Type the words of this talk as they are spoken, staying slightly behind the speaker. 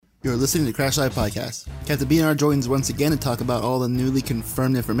You're listening to Crash Live Podcast. Captain BNR joins once again to talk about all the newly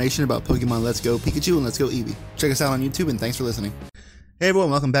confirmed information about Pokemon Let's Go Pikachu and Let's Go Eevee. Check us out on YouTube and thanks for listening. Hey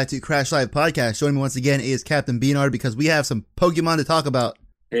everyone, welcome back to Crash Live Podcast. Joining me once again is Captain BNR because we have some Pokemon to talk about.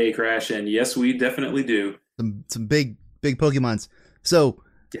 Hey Crash, and yes we definitely do. Some big Pokemons. So,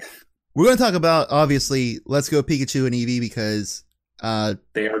 we're going to talk about, obviously, Let's Go Pikachu and Eevee because...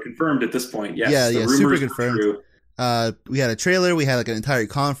 they are confirmed at this point, yes. Yeah, super confirmed. We had a trailer, we had like an entire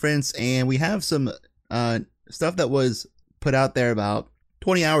conference, and we have some stuff that was put out there about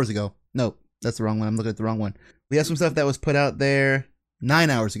 20 hours ago. No, that's the wrong one. I'm looking at the wrong one. We have some stuff that was put out there 9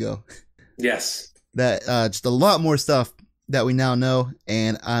 hours ago. Yes. That just a lot more stuff that we now know,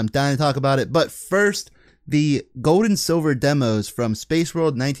 and I'm dying to talk about it. But first, the Gold and Silver demos from Space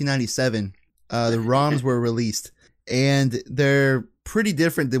World 1997, the ROMs were released, and they're pretty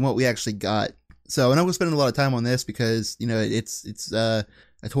different than what we actually got. So I know we're spending a lot of time on this because, you know, it's a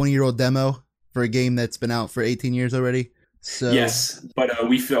 20-year-old demo for a game that's been out for 18 years already. So yes, but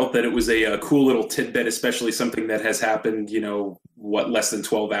we felt that it was a cool little tidbit, especially something that has happened, you know, less than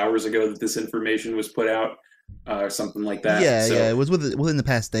 12 hours ago that this information was put out, or something like that. Yeah, it was within the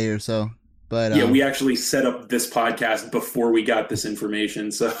past day or so. But yeah, we actually set up this podcast before we got this information.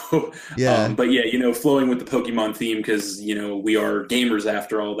 So yeah, but yeah, you know, flowing with the Pokemon theme because, you know, we are gamers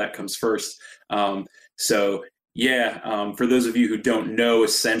after all, that comes first. So yeah, for those of you who don't know,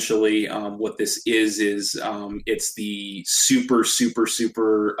 essentially what this is it's the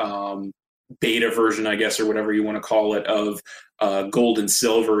super beta version, I guess, or whatever you want to call it, of Gold and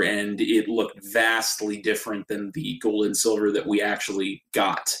Silver, and it looked vastly different than the Gold and Silver that we actually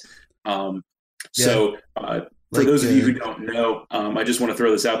got. So for those of you who don't know, I just want to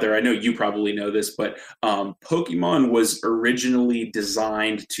throw this out there. I know you probably know this, but Pokemon was originally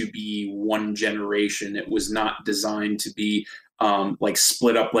designed to be one generation. It was not designed to be like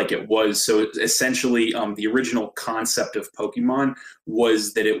split up like it was. So essentially, the original concept of Pokemon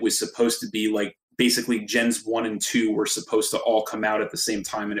was that it was supposed to be like basically Gens 1 and 2 were supposed to all come out at the same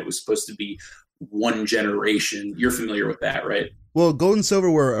time, and it was supposed to be one generation. You're familiar with that, right? Well, Gold and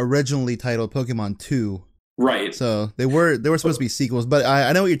Silver were originally titled Pokemon 2. Right. So they were supposed to be sequels, but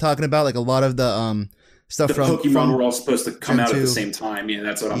I know what you're talking about. Like a lot of the stuff the from Pokemon were all supposed to come Gen out 2. at the same time. Yeah,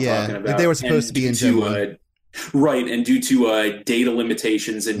 that's what I'm talking about. Like they were supposed to be in Gen 1. Right, and due to data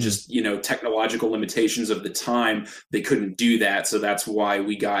limitations and just, you know, technological limitations of the time, they couldn't do that. So that's why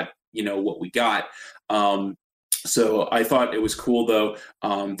we got, you know, what we got. So I thought it was cool, though,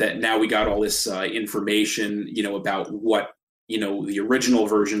 that now we got all this information, you know, about what, you know, the original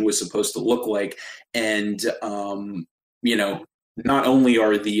version was supposed to look like. And, you know, not only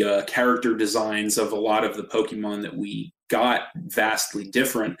are the character designs of a lot of the Pokemon that we got vastly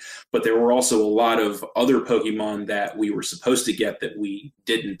different, but there were also a lot of other Pokemon that we were supposed to get that we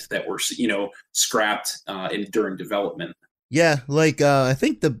didn't, that were, you know, scrapped during development. Yeah, like I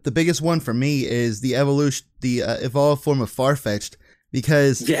think the biggest one for me is the evolved form of Farfetch'd,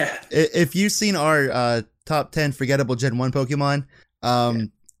 because if you've seen our top 10 forgettable Gen 1 Pokemon,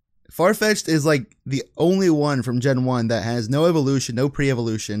 Farfetch'd is like the only one from Gen 1 that has no evolution, no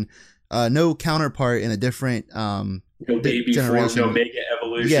pre-evolution, no counterpart in a different no baby generation. Form, no mega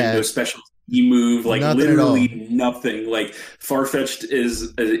evolution, no special E-move, like nothing, literally nothing. Like Farfetch'd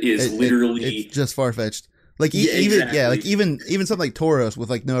is literally it's just Farfetch'd. Like even something like Tauros with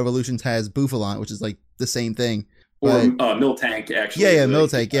like no evolutions has Bouffalant, which is like the same thing. Or Miltank, actually. Yeah,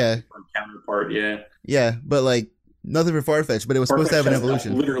 Miltank, counterpart, yeah, but like nothing for Farfetch'd, but it was supposed to have an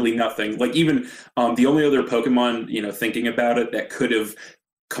evolution. Literally nothing. Like even the only other Pokemon, you know, thinking about it, that could have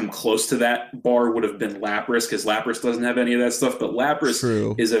come close to that bar would have been Lapras, because Lapras doesn't have any of that stuff. But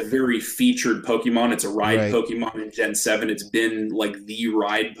Lapras is a very featured Pokemon. It's a ride Pokemon in Gen 7. It's been like the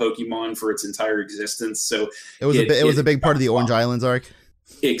ride Pokemon for its entire existence. So it was a big part of the Orange Islands arc.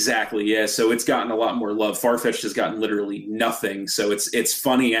 Exactly, yeah. So it's gotten a lot more love. Farfetch'd has gotten literally nothing. So it's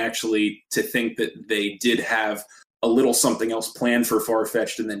funny actually to think that they did have a little something else planned for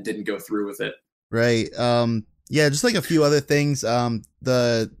Farfetch'd and then didn't go through with it. Right. Yeah, just like a few other things.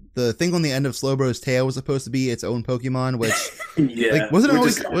 The thing on the end of Slowbro's tail was supposed to be its own Pokemon, which wasn't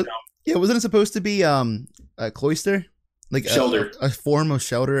it supposed to be a Cloyster? Like Shelter. A form of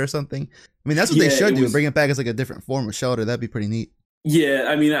Shelter or something? I mean, that's what they should do. Bring it back as like a different form of Shelter. That'd be pretty neat. Yeah,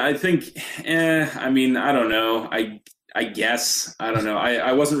 I mean, I think, I don't know. I guess, I don't know.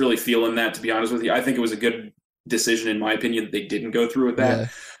 I wasn't really feeling that, to be honest with you. I think it was a good decision, in my opinion, that they didn't go through with that.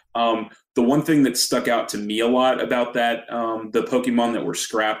 Yeah. The one thing that stuck out to me a lot about that, the Pokemon that were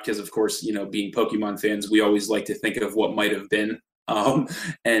scrapped, because of course, you know, being Pokemon fans, we always like to think of what might have been.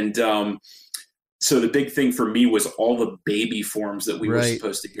 so the big thing for me was all the baby forms that we were Right.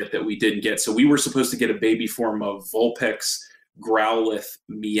 supposed to get that we didn't get. So we were supposed to get a baby form of Vulpix, Growlithe,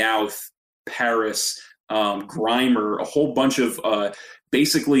 Meowth, Paris, Grimer, a whole bunch of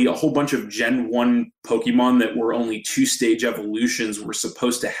basically a whole bunch of Gen 1 Pokemon that were only 2-stage evolutions were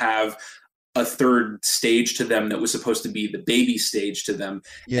supposed to have a third stage to them that was supposed to be the baby stage to them.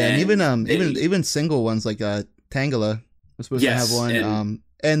 Yeah, and even single ones like Tangela was supposed to have one.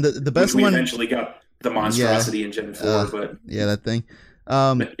 And the best we one eventually got the monstrosity in Gen 4, but yeah, that thing.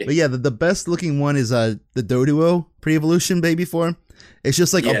 But yeah, the best looking one is the Doduo pre-evolution baby form. It's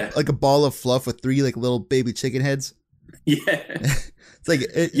just like a ball of fluff with 3 like little baby chicken heads. Yeah. It's like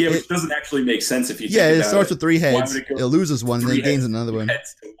which doesn't actually make sense if you think it about starts with 3 heads. It loses one, and then it gains heads, another one.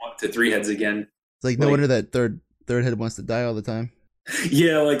 Heads to 1 to 3 heads again. It's like no wonder that third head wants to die all the time.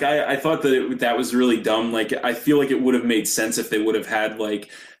 Yeah, like I thought that was really dumb. Like I feel like it would have made sense if they would have had like,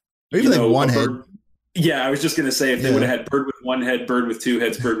 or even like one head. Yeah, I was just gonna say if they would have had bird with 1 head, bird with 2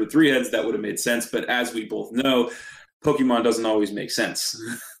 heads, bird with 3 heads, that would have made sense. But as we both know, Pokemon doesn't always make sense.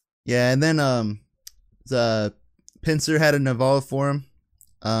 Yeah, and then the Pinsir had an evolved form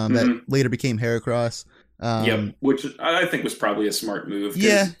that later became Heracross. Which I think was probably a smart move.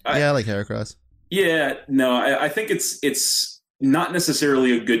 I like Heracross. Yeah, no, I think it's not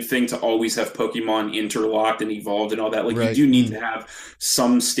necessarily a good thing to always have Pokemon interlocked and evolved and all that. Like you do need to have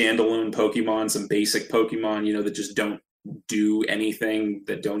some standalone Pokemon, some basic Pokemon, that just don't do anything,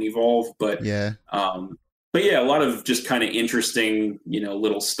 that don't evolve. But a lot of just kind of interesting,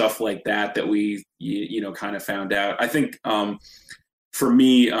 little stuff like that we, kind of found out. I think for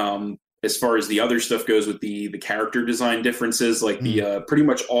me, as far as the other stuff goes with the character design differences, like the pretty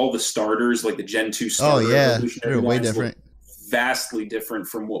much all the starters, like the Gen 2 starter, they're way different. Vastly different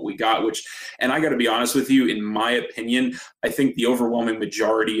from what we got, and I got to be honest with you, in my opinion, I think the overwhelming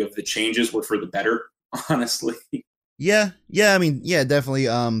majority of the changes were for the better, honestly. Yeah, I mean, yeah, definitely.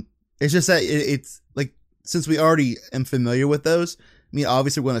 It's just that it's like, since we already am familiar with those, I mean,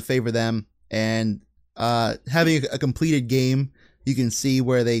 obviously we're going to favor them, and having a completed game, you can see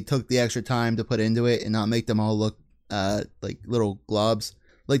where they took the extra time to put into it and not make them all look like little globs.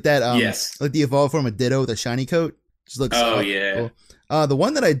 Like that, like the evolved form of Ditto with a shiny coat. Just looks cool. The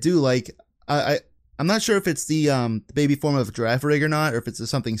one that I do like, I'm not sure if it's the baby form of Girafarig or not, or if it's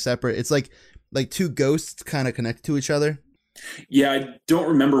something separate. It's like 2 ghosts kind of connected to each other. Yeah, I don't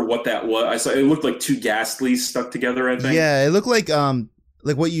remember what that was. I saw it looked like 2 Ghastlies stuck together, I think. Yeah, it looked like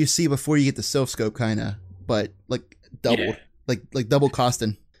what you see before you get the Sylph Scope, kind of, but like double, like double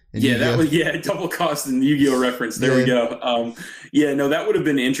costing. That was double cost and Yu-Gi-Oh reference. There we go. That would have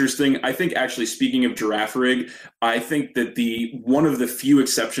been interesting. I think actually, speaking of Girafarig, I think that one of the few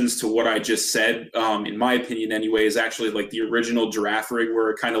exceptions to what I just said, in my opinion anyway, is actually like the original Girafarig,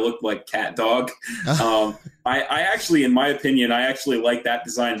 where it kind of looked like cat dog. I actually, in my opinion, I actually like that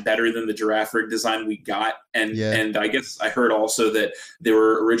design better than the Girafarig design we got. And I guess I heard also that they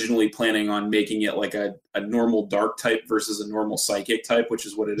were originally planning on making it like a normal dark type versus a normal psychic type, which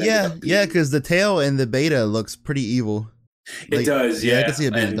is what it ended up being. Because the tail and the beta looks pretty evil. It does, yeah. I can see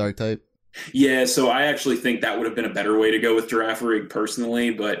it being a dark type. Yeah, so I actually think that would have been a better way to go with Girafarig personally,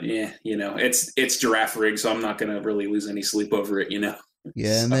 but it's Girafarig, so I'm not going to really lose any sleep over it,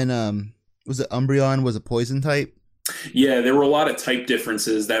 Yeah, so. And then was it Umbreon was a poison type? Yeah, there were a lot of type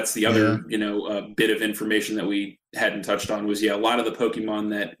differences. That's the other, bit of information that we hadn't touched on was, a lot of the Pokemon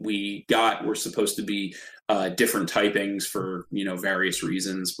that we got were supposed to be different typings for, various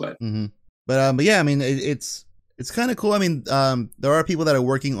reasons. But yeah, I mean, it's kind of cool. I mean, there are people that are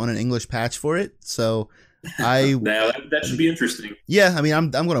working on an English patch for it, so that should be interesting. Yeah, I mean,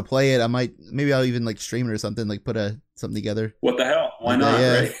 I'm gonna play it. Maybe I'll even like stream it or something, like put something together. What the hell? Why not?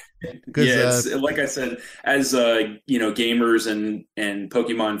 Right? It's, like I said, as gamers and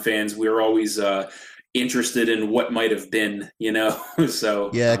Pokemon fans, we're always interested in what might have been, So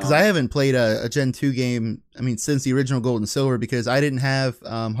because I haven't played a Gen 2 game. I mean, since the original Gold and Silver, because I didn't have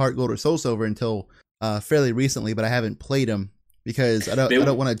Heart Gold or Soul Silver until fairly recently, but I haven't played them because I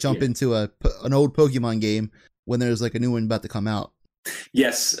don't want to jump into an old Pokemon game when there's like a new one about to come out.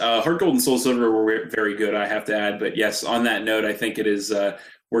 Yes, Heart Gold and Soul Silver were very good, I have to add. But yes, on that note, I think it is.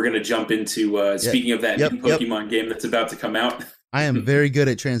 We're going to jump into speaking of that new Pokemon game that's about to come out. I am very good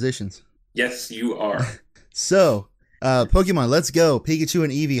at transitions. Yes, you are. So, Pokemon, let's go. Pikachu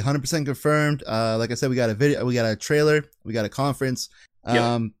and Eevee, 100% confirmed. Like I said, we got a video, we got a trailer, we got a conference.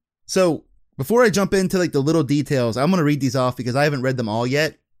 So before I jump into like the little details, I'm going to read these off because I haven't read them all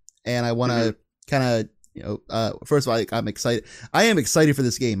yet. And I want to kind of, first of all, I'm excited. I am excited for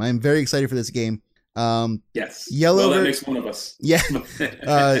this game. I am very excited for this game. Yes. Yellow. Well, that makes one of us. Yeah.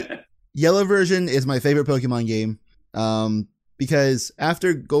 Yellow version is my favorite Pokemon game. Because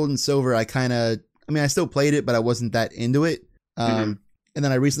after Gold and Silver, I still played it, but I wasn't that into it. And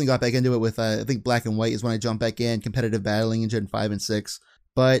then I recently got back into it with, I think Black and White is when I jumped back in, competitive battling in Gen 5 and 6.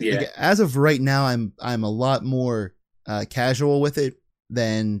 But as of right now, I'm a lot more casual with it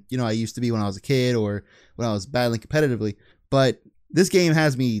than, I used to be when I was a kid or when I was battling competitively. But this game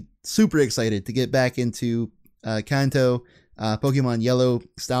has me super excited to get back into Kanto, Pokemon Yellow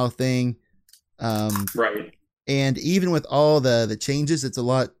style thing. Right. And even with all the changes, it's a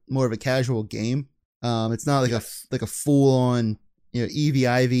lot more of a casual game. It's not like a full on,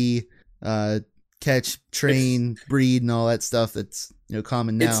 EV, catch, train, breed, and all that stuff that's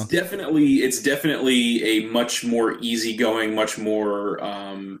common now. It's definitely a much more easygoing, much more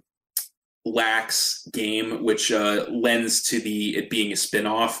lax game, which lends to it being a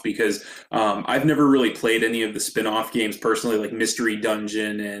spin-off, because I've never really played any of the spin-off games personally, like Mystery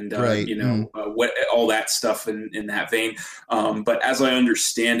Dungeon and what all that stuff in that vein. But as I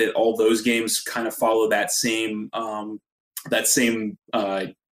understand it, all those games kind of follow that same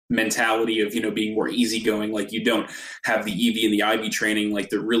mentality of being more easygoing. Like, you don't have the EV and the IV training, like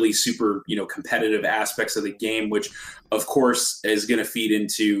the really super competitive aspects of the game, which of course is going to feed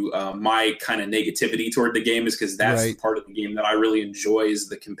into my kind of negativity toward the game, is because that's the part of the game that I really enjoy, is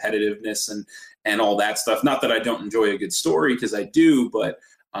the competitiveness and all that stuff. Not that I don't enjoy a good story, because I do, but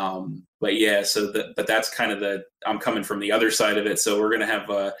yeah, but that's kind of I'm coming from the other side of it, so we're going to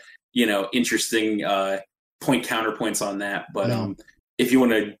have interesting counterpoints on that. But if you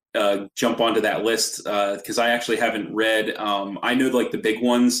want to jump onto that list, because I actually haven't read, I know like the big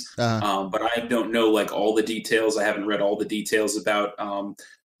ones, but I don't know like all the details. I haven't read all the details about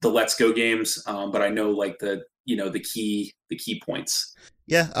the Let's Go games, but I know like the key points.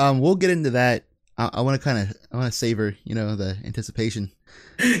 Yeah, we'll get into that. I want to savor the anticipation.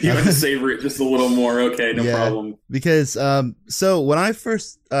 You want to savor it just a little more. Okay, no problem. Because so when I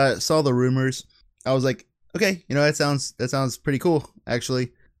first saw the rumors, I was like, okay, that sounds pretty cool,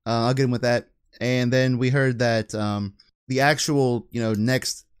 actually. I'll get in with that. And then we heard that the actual,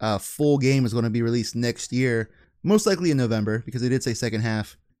 next full game is going to be released next year, most likely in November, because they did say second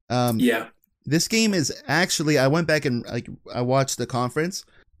half. This game is actually, I went back and I watched the conference.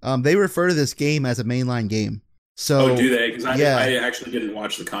 They refer to this game as a mainline game. So, do they? Because I actually didn't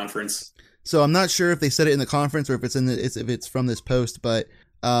watch the conference. So I'm not sure if they said it in the conference or if it's from this post, but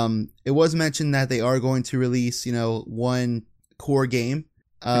it was mentioned that they are going to release, one core game,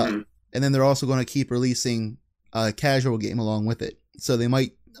 and then they're also going to keep releasing a casual game along with it. So they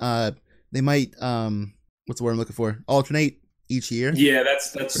might, what's the word I'm looking for? Alternate each year. Yeah,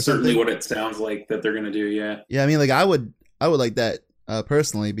 that's certainly what it sounds like that they're going to do. Yeah. Yeah, I mean, like I would like that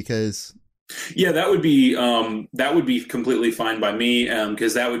personally, because. Yeah, that would be completely fine by me,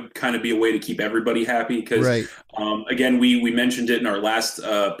 because that would kind of be a way to keep everybody happy. Because again, we mentioned it in our last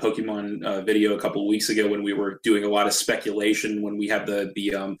Pokemon video a couple of weeks ago when we were doing a lot of speculation, when we had the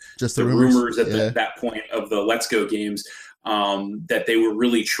rumors at that point of the Let's Go games, that they were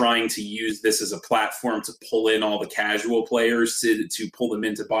really trying to use this as a platform to pull in all the casual players to pull them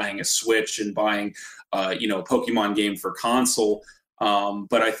into buying a Switch and buying a Pokemon game for console.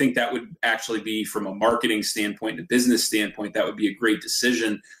 But I think that would actually be, from a marketing standpoint and a business standpoint, that would be a great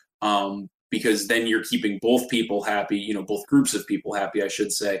decision, because then you're keeping both people happy, both groups of people happy, I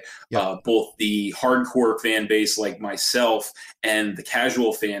should say, both the hardcore fan base like myself and the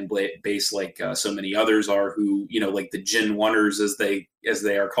casual fan base like so many others are, who, like the Gen 1ers as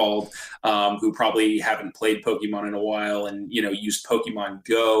they are called, who probably haven't played Pokemon in a while and, use Pokemon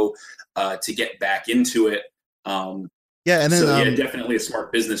Go to get back into it. Yeah, and then definitely a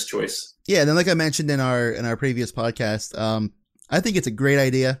smart business choice. Yeah, and then like I mentioned in our previous podcast, I think it's a great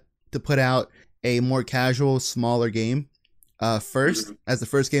idea to put out a more casual, smaller game first as the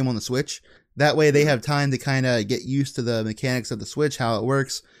first game on the Switch. That way, they have time to kind of get used to the mechanics of the Switch, how it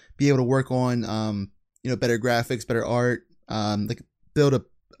works, be able to work on better graphics, better art, like build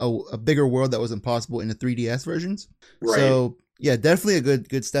a bigger world that was impossible in the 3DS versions. Right. So yeah, definitely a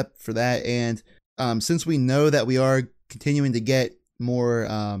good step for that. And since we know that we are continuing to get more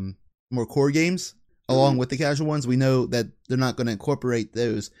core games along with the casual ones, we know that they're not going to incorporate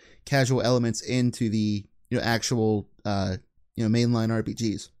those casual elements into the actual mainline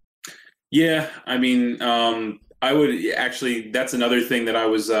RPGs. Yeah, I mean, I would actually, that's another thing that I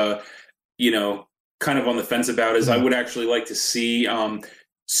was kind of on the fence about, is I would actually like to see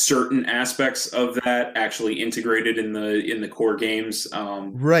certain aspects of that actually integrated in the core games.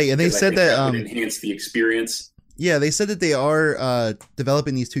 Right, and they said that would enhance the experience. Yeah, they said that they are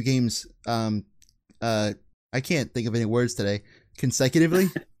developing these two games. I can't think of any words today. Consecutively.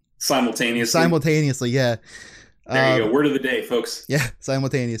 Simultaneously. Simultaneously, yeah. There you go. Word of the day, folks. Yeah,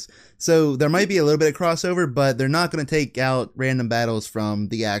 simultaneous. So there might be a little bit of crossover, but they're not going to take out random battles from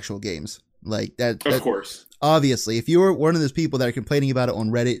the actual games. Like that. Of course. Obviously, if you're one of those people that are complaining about it on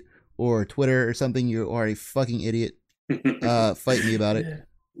Reddit or Twitter or something, you are a fucking idiot. Fight me about it.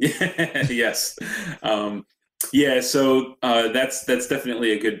 Yeah, yes. Yeah, so that's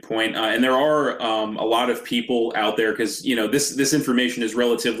definitely a good point. And there are a lot of people out there because, this information is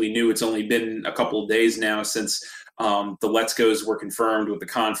relatively new. It's only been a couple of days now since the Let's Go's were confirmed with the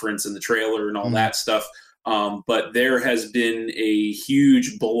conference and the trailer and all that stuff. But there has been a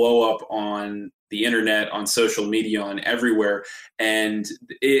huge blow up on the internet, on social media, on everywhere. And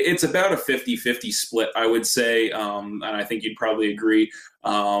it's about a 50-50 split, I would say. And I think you'd probably agree,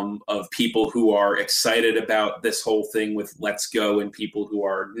 of people who are excited about this whole thing with Let's Go and people who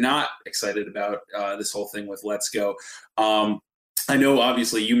are not excited about this whole thing with Let's Go. I know,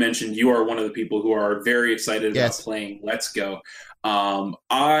 obviously, you mentioned you are one of the people who are very excited about playing Let's Go.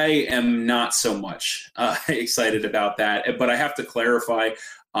 I am not so much excited about that, but I have to clarify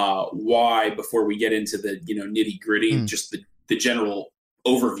why before we get into the nitty gritty, just the general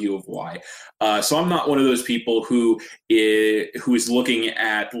overview of why. So I'm not one of those people who is looking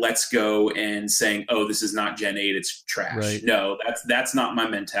at Let's Go and saying, "Oh, this is not Gen 8, it's trash." Right. No, that's not my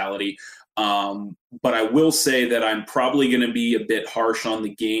mentality. But I will say that I'm probably going to be a bit harsh on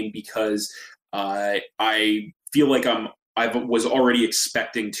the game because I feel like I was already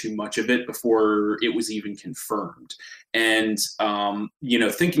expecting too much of it before it was even confirmed. And,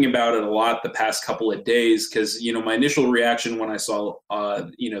 thinking about it a lot the past couple of days, because, my initial reaction when I saw,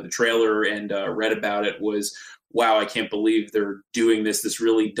 the trailer and read about it was, wow, I can't believe they're doing this. This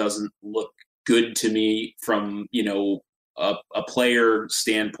really doesn't look good to me from, a player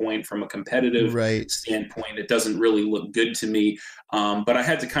standpoint, from a competitive standpoint. It doesn't really look good to me. But I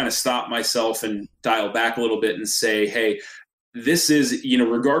had to kind of stop myself and dial back a little bit and say, hey, this is,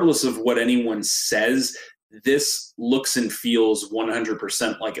 regardless of what anyone says, this looks and feels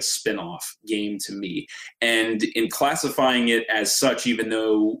 100% like a spin-off game to me. And in classifying it as such, even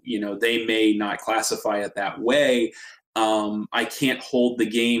though, they may not classify it that way, I can't hold the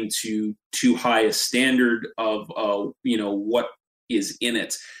game to too high a standard of, what is in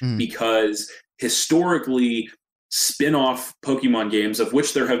it, because historically, spin-off Pokemon games, of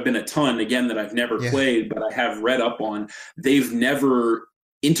which there have been a ton, again, that I've never played, but I have read up on, they've never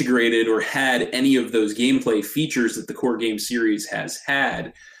integrated or had any of those gameplay features that the core game series has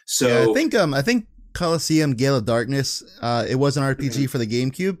had. So I think Colosseum Gale of Darkness, it was an RPG for the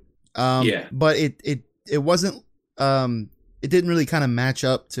GameCube. But it wasn't it didn't really kind of match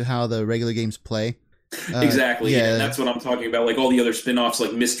up to how the regular games play. Exactly. Yeah. And that's what I'm talking about. Like all the other spin-offs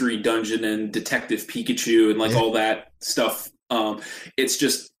like Mystery Dungeon and Detective Pikachu and like all that stuff.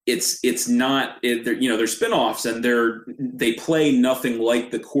 It's not, they're spin-offs and they play nothing like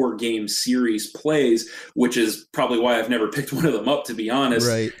the core game series plays, which is probably why I've never picked one of them up, to be honest.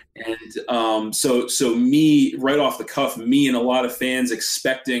 Right. And so me, right off the cuff, me and a lot of fans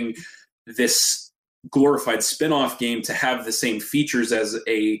expecting this glorified spin-off game to have the same features as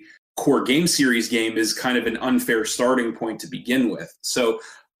a core game series game is kind of an unfair starting point to begin with. So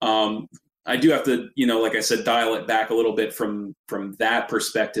I do have to, like I said, dial it back a little bit from that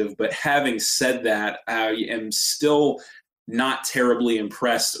perspective. But having said that, I am still not terribly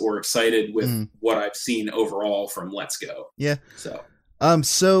impressed or excited with what I've seen overall from Let's Go. Yeah. All right.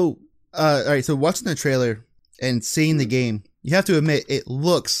 So watching the trailer and seeing the game, you have to admit it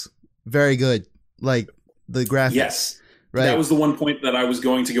looks very good. Like the graphics. Yes. Right. That was the one point that I was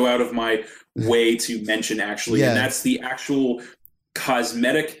going to go out of my way to mention, actually. And that's the actual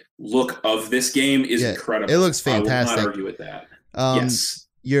cosmetic look of this game is incredible. It looks fantastic. I will not argue with that. Yes.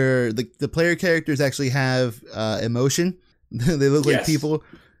 The player characters actually have emotion. They look like people.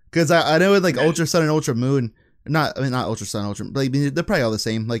 Because I know in like Ultra Sun and Ultra Moon, not Ultra Sun, Ultra, but they're probably all the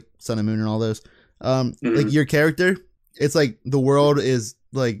same, like Sun and Moon and all those. Like your character, it's like the world is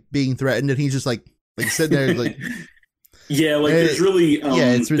like being threatened and he's just like sitting there like there's really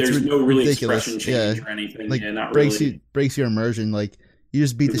there's no really ridiculous expression change or anything. Like not really breaks your immersion. Like you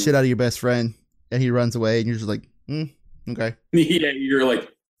just beat the shit out of your best friend and he runs away and you're just like okay. Yeah, you're like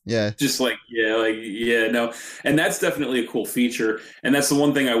just like no. And that's definitely a cool feature. And that's the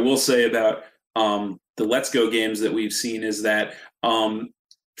one thing I will say about the Let's Go games that we've seen is that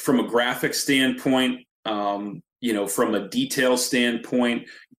from a graphic standpoint, from a detail standpoint,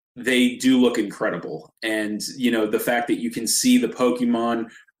 they do look incredible. And, the fact that you can see the Pokemon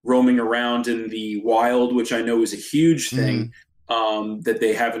roaming around in the wild, which I know is a huge thing that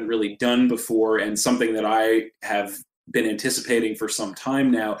they haven't really done before, and something that I have been anticipating for some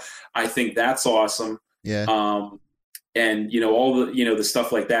time now. I think that's awesome. Yeah. And all the the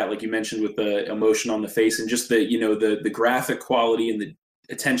stuff like that, like you mentioned, with the emotion on the face and just the the graphic quality and the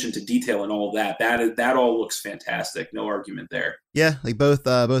attention to detail and all of that all looks fantastic. No argument there. Yeah, like both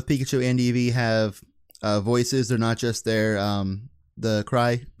Pikachu and Eevee have voices. They're not just their the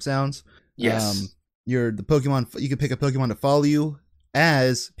cry sounds. Yes. The Pokemon, you can pick a Pokemon to follow you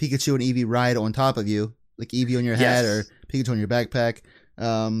as Pikachu and Eevee ride on top of you, like Eevee on your head or Pikachu on your backpack.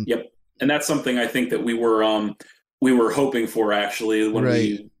 Yep. And that's something I think that we were hoping for, actually, when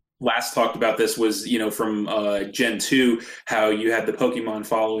we last talked about this, was from Gen 2, how you had the Pokemon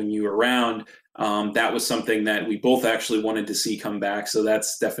following you around. That was something that we both actually wanted to see come back, so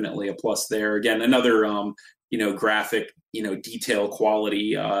that's definitely a plus there. Again, another graphic detail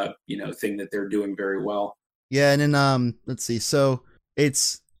quality thing that they're doing very well. Yeah. And then let's see, so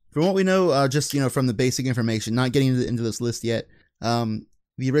it's, from what we know, just from the basic information, not getting into this list yet,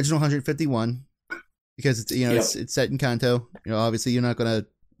 the original 151, because it's it's set in Kanto. Obviously you're not gonna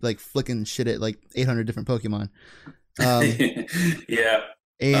like flicking shit at like 800 different Pokemon. Yeah.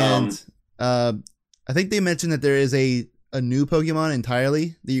 And I think they mentioned that there is a new Pokemon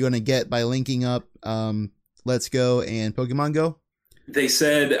entirely that you're gonna get by linking up Let's Go and Pokemon Go. They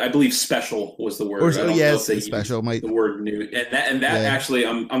said, I believe, special was the word. Special. The word new, and that actually,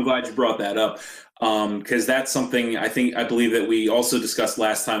 I'm glad you brought that up, because that's something I believe that we also discussed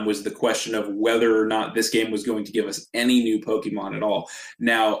last time, was the question of whether or not this game was going to give us any new Pokemon at all.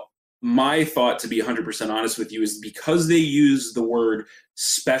 Now, my thought, to be 100% honest with you, is because they use the word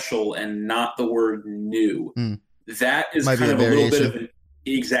special and not the word new. That is kind of a little bit of an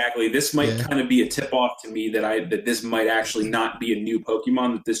exactly. This might kind of be a tip off to me that this might actually not be a new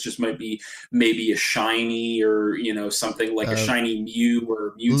Pokemon, that this just might be maybe a shiny, or something like a shiny Mew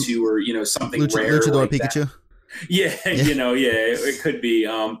or Mewtwo, or something rare Luchador like Pikachu. That. Yeah, it could be.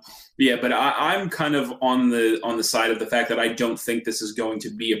 But I'm kind of on the side of the fact that I don't think this is going to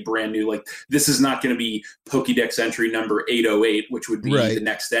be a brand new, like, this is not going to be Pokédex entry number 808, which would be the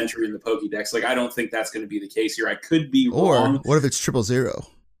next entry in the Pokédex. Like, I don't think that's going to be the case here. I could be wrong. Or what if it's 000?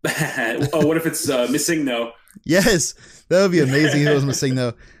 Oh, what if it's Missing No? Yes, that would be amazing if it was Missing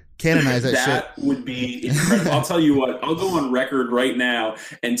No. Canonize that shit. That would be incredible. I'll tell you what, I'll go on record right now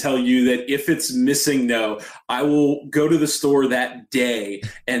and tell you that if it's Missing No, I will go to the store that day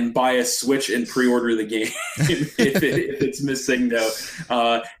and buy a Switch and pre-order the game if it's Missing No.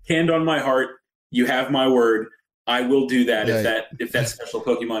 Hand on my heart, you have my word. I will do that if that special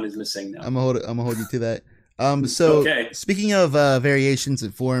Pokemon is Missing No. I'm gonna hold you to that. So speaking of variations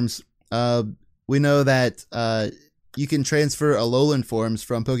and forms, we know that you can transfer Alolan forms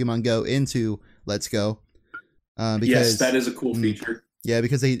from Pokemon Go into Let's Go. Yes, that is a cool feature. Yeah,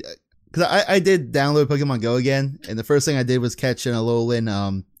 because I did download Pokemon Go again, and the first thing I did was catch an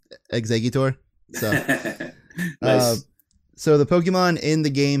Alolan Exeggutor. So, nice. So the Pokemon in the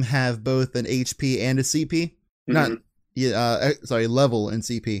game have both an HP and a CP. Level and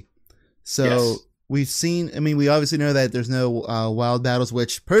CP. So we've seen, we obviously know that there's no wild battles,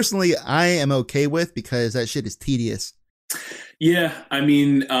 which personally I am okay with, because that shit is tedious. Yeah,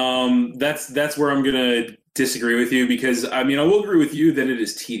 that's where I'm gonna disagree with you, because I will agree with you that it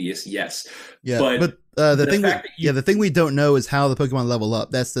is tedious, yes. Yeah, but the thing we don't know is how the Pokemon level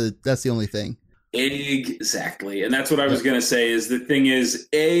up. That's the only thing. Exactly. And that's what I was going to say, is the thing is,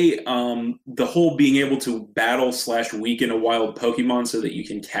 the whole being able to battle / weaken a wild Pokemon so that you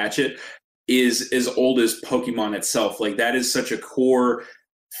can catch it is as old as Pokemon itself. Like, that is such a core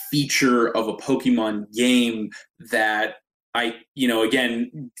feature of a Pokemon game that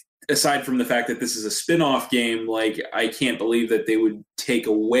again, aside from the fact that this is a spin-off game, like, I can't believe that they would take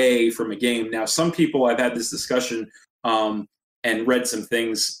away from a game. Now, some people, I've had this discussion and read some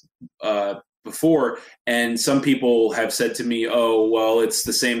things before, and some people have said to me, oh, well, it's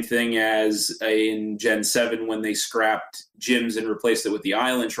the same thing as in Gen 7 when they scrapped gyms and replaced it with the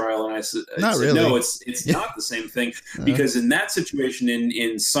island trial. And I said, really. No, it's not the same thing, because in that situation,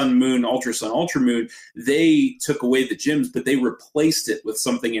 in Sun Moon, Ultra Sun, Ultra Moon, they took away the gyms, but they replaced it with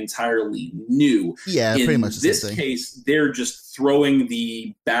something entirely new. Yeah, pretty much the same thing. In this case, they're just throwing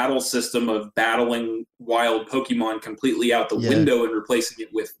the battle system of battling wild Pokemon completely out the window and replacing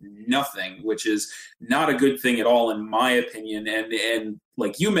it with nothing, which is not a good thing at all, in my opinion. And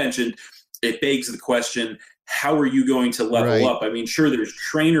like you mentioned, it begs the question, how are you going to level up? Sure, there's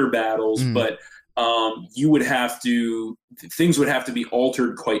trainer battles, but things would have to be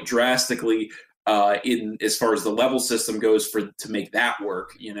altered quite drastically in as far as the level system goes to make that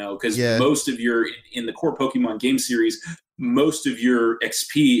work, because most of in the core Pokemon game series, most of your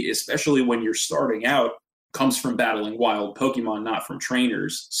XP, especially when you're starting out, comes from battling wild Pokemon, not from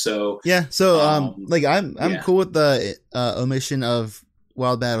trainers. So yeah, so like I'm cool with the omission of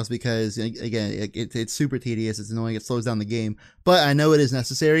wild battles because again it's super tedious, it's annoying, it slows down the game, but I know it is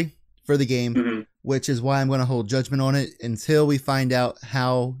necessary for the game, which is why I'm going to hold judgment on it until we find out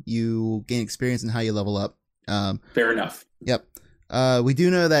how you gain experience and how you level up. Fair enough. Yep. We do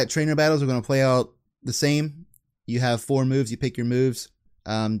know that trainer battles are going to play out the same. You have 4 moves, you pick your moves.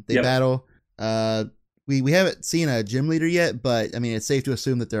 They battle. We haven't seen a gym leader yet, but I mean, it's safe to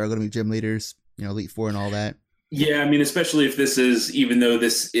assume that there are going to be gym leaders, Elite Four and all that. Yeah, I mean, especially if this is, even though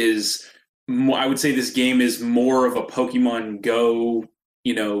this is, I would say this game is more of a Pokemon Go,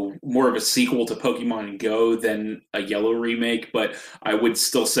 more of a sequel to Pokemon Go than a Yellow remake, but I would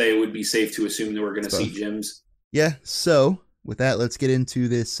still say it would be safe to assume that we're going to see gyms. Yeah, so with that, let's get into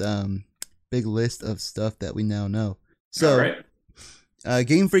this big list of stuff that we now know. So, all right.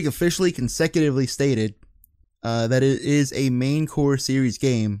 Game Freak officially consecutively stated that it is a main core series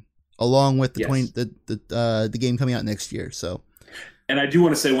game, along with the game coming out next year. So, and I do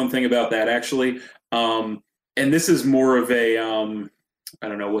want to say one thing about that actually, and this is more of a I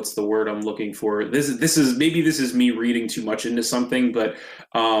don't know what's the word I'm looking for. This is me reading too much into something, but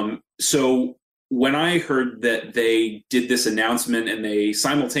so when I heard that they did this announcement and they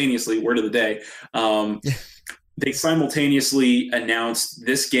simultaneously, word of the day, they simultaneously announced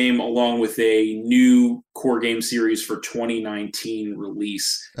this game along with a new core game series for 2019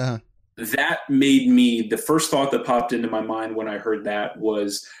 release. Uh-huh. That made me, the first thought that popped into my mind when I heard that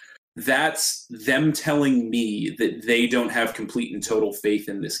was, that's them telling me that they don't have complete and total faith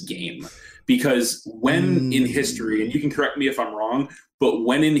in this game. Because when in history, and you can correct me if I'm wrong, but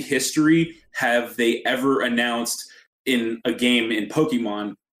when in history have they ever announced in a game in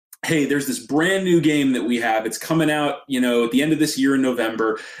Pokemon, hey, there's this brand new game that we have. It's coming out, at the end of this year in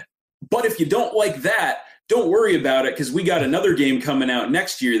November. But if you don't like that, don't worry about it because we got another game coming out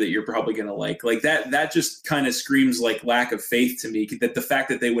next year that you're probably going to like. Like that just kind of screams like lack of faith to me, that the fact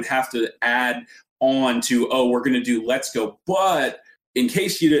that they would have to add on to, we're going to do Let's Go. But in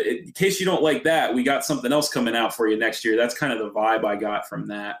case you don't like that, we got something else coming out for you next year. That's kind of the vibe I got from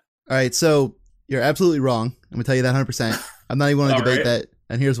that. All right. So you're absolutely wrong. I'm going to tell you that 100%. I'm not even going to debate that.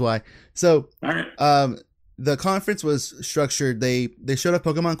 And here's why. So, all right. The conference was structured. They showed up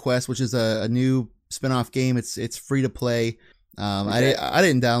Pokemon Quest, which is a new spin-off game. It's free to play. Okay. I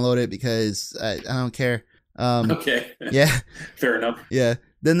didn't download it because I don't care. Okay. Yeah. Fair enough. Yeah.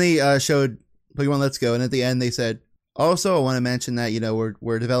 Then they showed Pokemon Let's Go, and at the end they said, also I want to mention that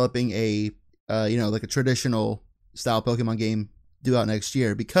we're developing a like a traditional style Pokemon game due out next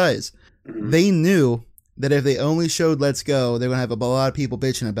year because they knew that if they only showed Let's Go, they're gonna have a lot of people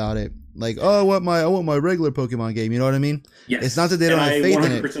bitching about it. Like, I want my regular Pokemon game. You know what I mean? Yes. It's not that they don't have faith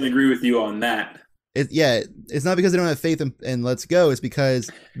in it. I 100% agree with you on that. It's not because they don't have faith in Let's Go. It's because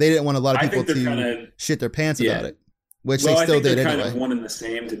they didn't want a lot of people to shit their pants about it, which they still did anyway. Kind of one and the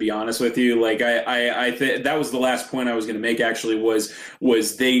same, to be honest with you. Like I that was the last point I was going to make. Actually, was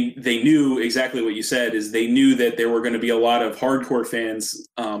they knew exactly what you said. Is they knew that there were going to be a lot of hardcore fans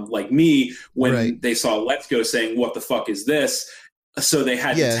like me when they saw Let's Go saying, "What the fuck is this?" So they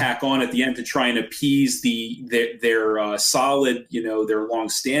had to tack on at the end to try and appease their solid, their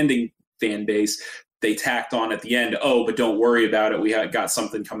long-standing fan base. They tacked on at the end, but don't worry about it. We got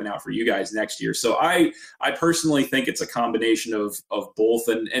something coming out for you guys next year. So I personally think it's a combination of both,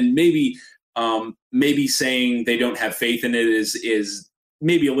 and maybe saying they don't have faith in it is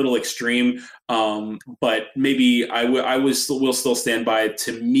maybe a little extreme. But maybe will still stand by it.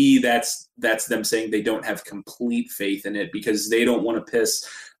 To me, that's them saying they don't have complete faith in it because they don't want to piss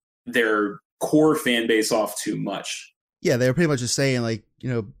their core fan base off too much. Yeah, they were pretty much just saying like,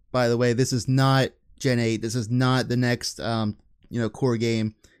 by the way, this is not Gen 8. This is not the next, core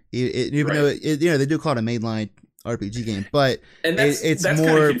game. Even though they do call it a mainline RPG game, but it's more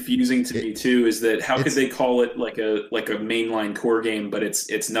kind of confusing to me too. Is that how could they call it like a mainline core game, but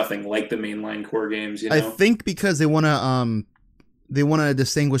it's nothing like the mainline core games? I think because they want to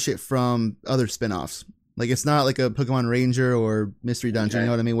distinguish it from other spinoffs. Like it's not like a Pokemon Ranger or Mystery Dungeon. Okay. You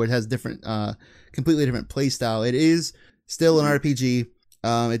know what I mean? Where it has different, completely different play style. It is still an RPG.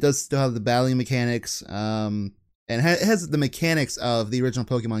 It does still have the battling mechanics, and it has the mechanics of the original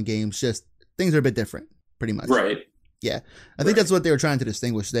Pokemon games. Just things are a bit different, pretty much. Right. Yeah, I think that's what they were trying to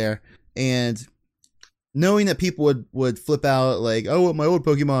distinguish there. And knowing that people would flip out like, "Oh, my old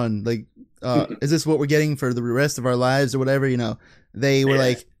Pokemon! Like, is this what we're getting for the rest of our lives or whatever?" They were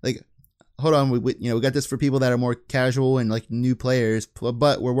like, "Hold on, we got this for people that are more casual and like new players,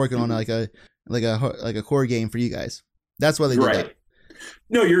 but we're working on like a core game for you guys." That's why they did that.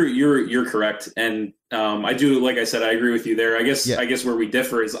 No, you're correct, and I do, like I said, I agree with you there. Yeah. I guess where we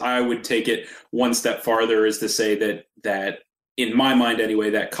differ is I would take it one step farther, is to say that in my mind anyway,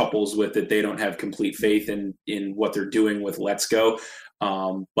 that couples with that they don't have complete faith in what they're doing with Let's Go.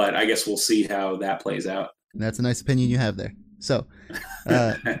 But I guess we'll see how that plays out. And that's a nice opinion you have there. So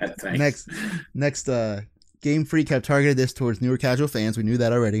next Game Freak have targeted this towards newer casual fans. We knew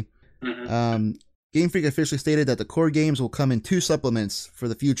that already. Mm-hmm. Game Freak officially stated that the core games will come in 2 supplements for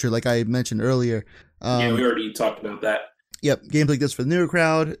the future, like I mentioned earlier. Yeah, we already talked about that. Yep, games like this for the newer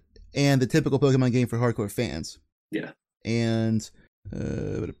crowd, and the typical Pokemon game for hardcore fans. Yeah. And,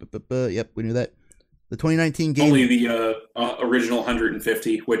 yep, we knew that. The 2019 game... Only the original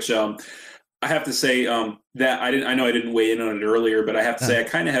 150, which I have to say that I know I didn't weigh in on it earlier, but I have to say I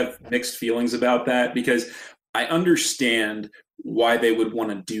kind of have mixed feelings about that, because I understand why they would want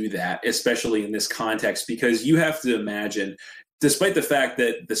to do that, especially in this context, because you have to imagine, despite the fact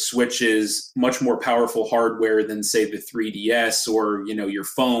that the Switch is much more powerful hardware than, say, the 3DS or, your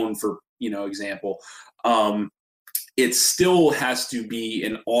phone, for, example, it still has to be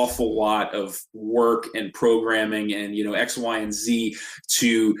an awful lot of work and programming and, X, Y, and Z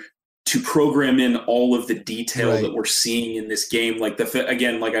to program in all of the detail that we're seeing in this game. Like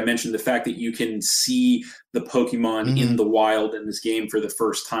again, like I mentioned, the fact that you can see the Pokemon in the wild in this game for the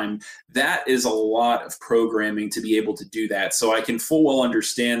first time, that is a lot of programming to be able to do that. So I can full well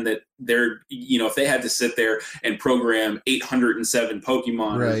understand that they're, if they had to sit there and program 807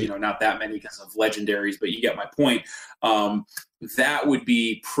 Pokemon, or, not that many because of legendaries, but you get my point. That would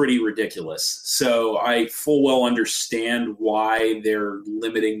be pretty ridiculous. So I full well understand why they're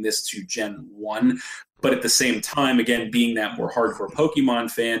limiting this to Gen 1. But at the same time, again, being that more hardcore Pokemon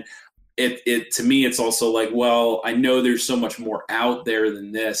fan, it to me, it's also like, well, I know there's so much more out there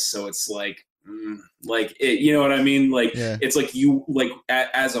than this. So it's like, you know what I mean? Like, it's like you, like,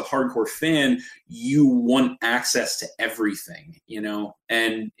 as a hardcore fan, you want access to everything,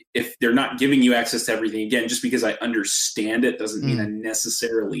 and if they're not giving you access to everything, again, just because I understand it doesn't mean I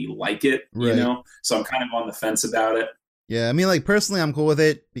necessarily like it, so I'm kind of on the fence about it. Yeah, I mean, like, personally, I'm cool with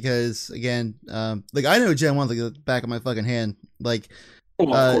it because, again, like, I know Gen 1 like the back of my fucking hand. Like, of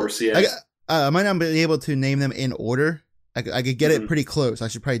course, yeah. I might not be able to name them in order. I could get it pretty close. I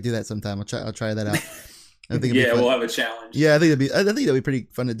should probably do that sometime. I'll try that out. I think we'll have a challenge. Yeah, I think that'd be pretty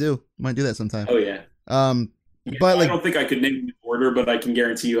fun to do. Might do that sometime. Oh yeah. But I don't think I could name them in order, but I can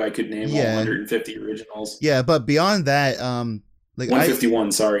guarantee you I could name all 150 originals. Yeah, but beyond that, like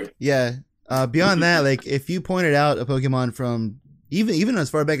 151. Sorry. Yeah. Beyond that, like, if you pointed out a Pokemon from even as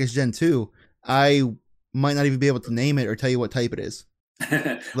far back as Gen 2, I might not even be able to name it or tell you what type it is.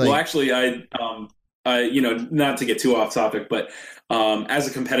 Well, actually, not to get too off topic, but as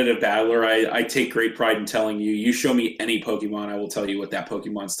a competitive battler, I take great pride in telling you, you show me any Pokemon, I will tell you what that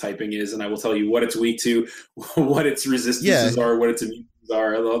Pokemon's typing is, and I will tell you what it's weak to, what its resistances are, what its immunities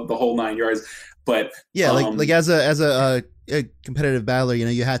are, the whole 9 yards. But yeah, like as a competitive battler,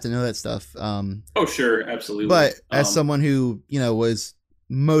 you have to know that stuff. Oh, sure, absolutely. But as someone who was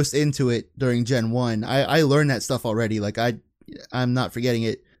most into it during Gen 1, I learned that stuff already. Like I'm not forgetting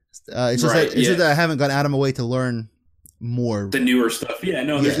it. It's just that I haven't gone out of my way to learn more. The newer stuff. Yeah,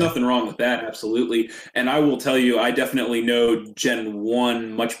 no, there's nothing wrong with that. Absolutely. And I will tell you, I definitely know Gen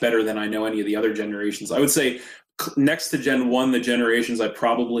 1 much better than I know any of the other generations. I would say next to Gen 1, the generations I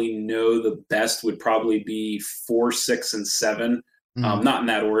probably know the best would probably be 4, 6, and 7. Not in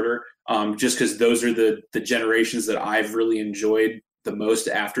that order. Just because those are the generations that I've really enjoyed the most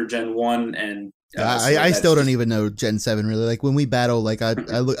after Gen 1. And I still don't even know Gen 7 really. Like when we battle, like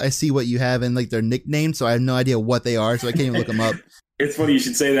I see what you have and like their nicknames, so I have no idea what they are, so I can't even look them up. It's funny you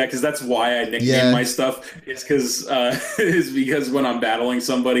should say that, because that's why I nickname my stuff. It's because when I'm battling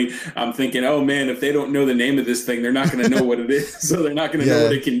somebody, I'm thinking, oh man, if they don't know the name of this thing, they're not going to know what it is, so they're not going to know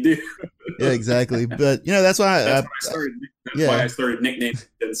what it can do. Yeah, exactly. But that's why why I started nicknaming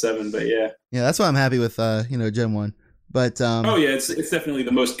Gen 7. But yeah, that's why I'm happy with Gen 1. But it's definitely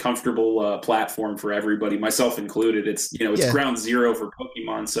the most comfortable platform for everybody, myself included. It's it's ground zero for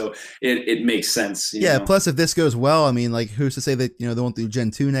Pokemon, so it makes sense. You know? Plus if this goes well, I mean, like, who's to say that they won't do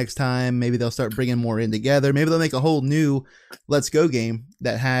Gen 2 next time? Maybe they'll start bringing more in together. Maybe they'll make a whole new Let's Go game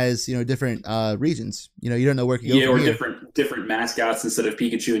that has different regions. You don't know where it can go. Yeah, or different mascots instead of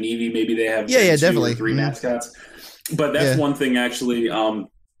Pikachu and Eevee. Maybe they have definitely 3 mascots. But that's one thing actually.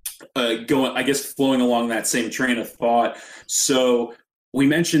 Flowing along that same train of thought. So we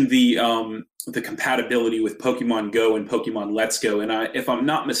mentioned the compatibility with Pokemon Go and Pokemon Let's Go, and if I'm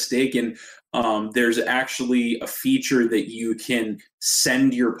not mistaken, there's actually a feature that you can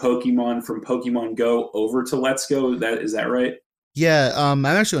send your Pokemon from Pokemon Go over to Let's Go. Is that right? Yeah, I'm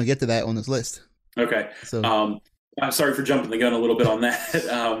actually gonna get to that on this list. Okay. So, I'm sorry for jumping the gun a little bit on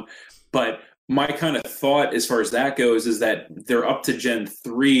that. But my kind of thought as far as that goes is that they're up to Gen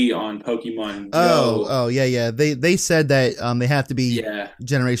 3 on Pokemon Go. oh, yeah. They said that they have to be Yeah.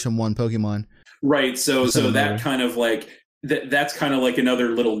 Generation 1 Pokemon. Right. So that kind of like that's kind of like another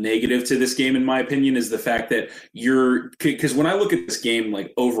little negative to this game, in my opinion, is the fact that because when I look at this game,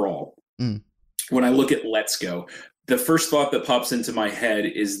 like overall, when I look at Let's Go, the first thought that pops into my head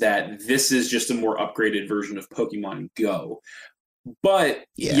is that this is just a more upgraded version of Pokemon Go. But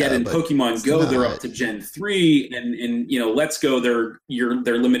yet in Pokemon Go, they're up to Gen 3, and Let's Go, they're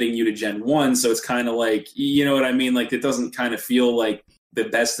limiting you to Gen 1, so it's kind of like, you know what I mean? Like, it doesn't kind of feel like the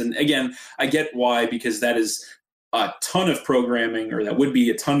best. And again, I get why, because that is a ton of programming, or that would be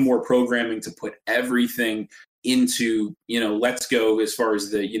a ton more programming to put everything into, Let's Go, as far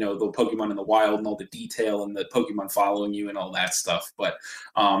as the the Pokemon in the wild and all the detail and the Pokemon following you and all that stuff. But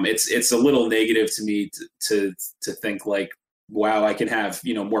it's a little negative to me to think like, wow, I can have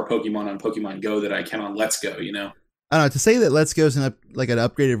more Pokemon on Pokemon Go than I can on Let's Go. I don't know, to say that Let's Go is an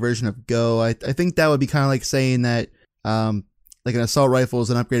upgraded version of Go. I think that would be kind of like saying that like an assault rifle is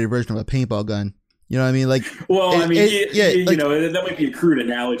an upgraded version of a paintball gun. You know what I mean? Like, well, I mean, that might be a crude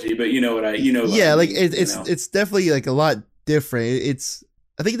analogy, but it's definitely like a lot different.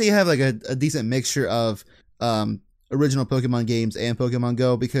 I think they have like a decent mixture of original Pokemon games and Pokemon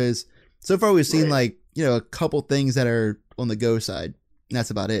Go, because so far we've seen like a couple things that are on the Go side, and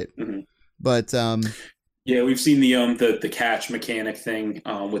that's about it. Mm-hmm. But yeah, we've seen the catch mechanic thing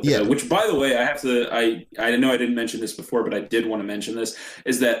with which, by the way, I know I didn't mention this before, but I did want to mention this,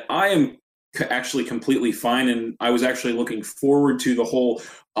 is that I am actually completely fine, and I was actually looking forward to the whole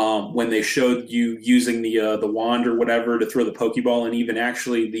when they showed you using the wand or whatever to throw the Pokeball, and even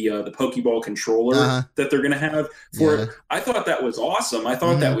actually the Pokeball controller that they're going to have for it. I thought that was awesome. I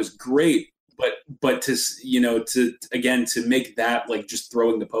thought that was great. But to make that like just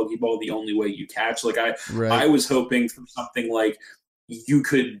throwing the Pokeball the only way you catch, like I was hoping for something like you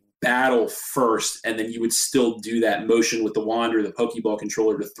could battle first and then you would still do that motion with the wand or the Pokeball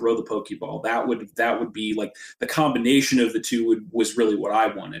controller to throw the Pokeball. That would be like the combination of the two was really what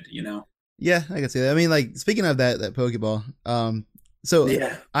I wanted, Yeah, I can see that. I mean, like, speaking of that Pokeball, so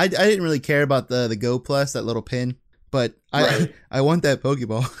yeah. I didn't really care about the Go Plus, that little pin, but I want that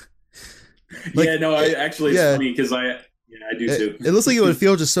Pokeball. Like, it's funny because I do too. It looks like it would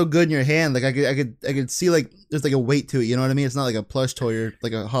feel just so good in your hand. Like I could see like there's like a weight to it. You know what I mean? It's not like a plush toy or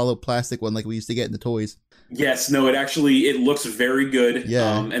like a hollow plastic one like we used to get in the toys. Yes, no, it looks very good.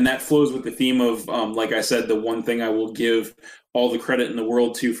 Yeah, and that flows with the theme of like I said, the one thing I will give all the credit in the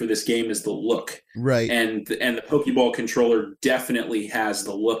world to for this game is the look. Right. And the Pokeball controller definitely has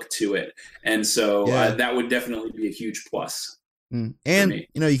the look to it, and so that would definitely be a huge plus. And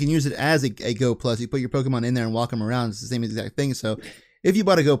you can use it as a Go Plus. You put your Pokemon in there and walk them around. It's the same exact thing. So if you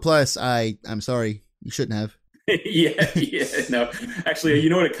bought a Go Plus, I'm sorry, you shouldn't have. No, actually, you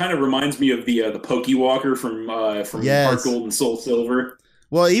know what? It kind of reminds me of the Pokewalker from Heart Gold and Soul Silver.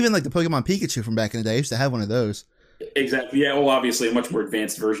 Well, even like the Pokemon Pikachu from back in the day, I used to have one of those. Exactly. Yeah. Well, obviously, a much more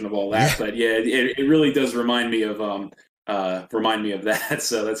advanced version of all that, but yeah, it really does remind me of that.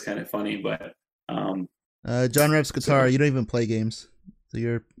 So that's kind of funny, but. John Reps Guitar, you don't even play games, so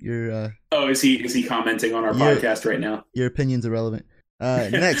you're. Oh, is he commenting on our podcast right now? Your opinion's irrelevant.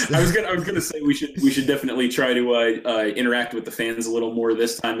 Next, I was gonna say we should definitely try to interact with the fans a little more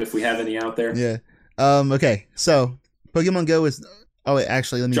this time if we have any out there. Yeah. Okay. So Pokemon Go is. Oh wait,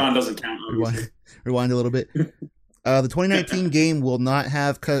 actually, let me. John doesn't count. Rewind a little bit. The 2019 game will not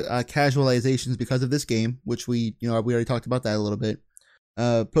have casualizations because of this game, which we already talked about that a little bit.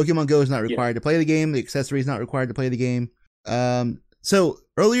 Pokemon Go is not required to play the game. The accessory is not required to play the game. So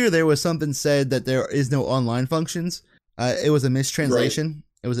earlier there was something said that there is no online functions. It was a mistranslation. Right.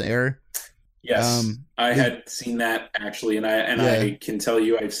 It was an error. Yes, I had seen that actually, and I can tell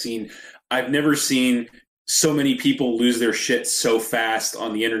you I've never seen so many people lose their shit so fast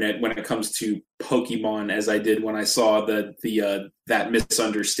on the internet when it comes to Pokemon as I did when I saw that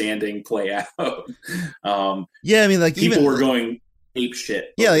misunderstanding play out. Yeah, I mean, like people were going ape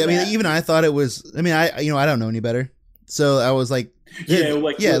shit. Yeah, like, I mean, even I thought it was. I mean, I don't know any better, so I was like, well,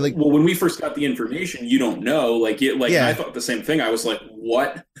 when we first got the information, you don't know, I thought the same thing. I was like,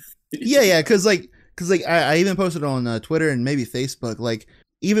 what? because I even posted on Twitter and maybe Facebook, like,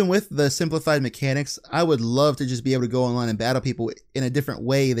 even with the simplified mechanics, I would love to just be able to go online and battle people in a different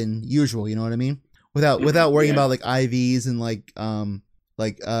way than usual. You know what I mean? Without worrying about like IVs and like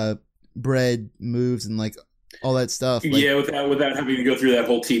bread moves and like all that stuff. Like, yeah, without having to go through that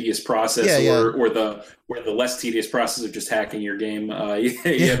whole tedious process, yeah, or the less tedious process of just hacking your game.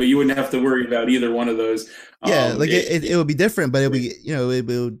 yeah, But you wouldn't have to worry about either one of those. yeah. Like it would be different, but it would be,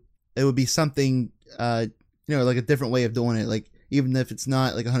 it would be something, like a different way of doing it. Like even if it's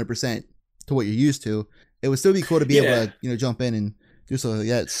not like 100% to what you're used to, it would still be cool to be able to jump in and do something like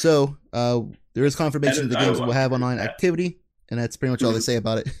that. So there is confirmation that the games will have online activity, and that's pretty much all they say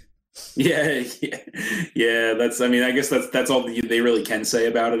about it. Yeah. That's. I mean, I guess that's all they really can say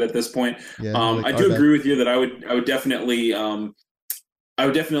about it at this point. Yeah, like I do agree with you that I would definitely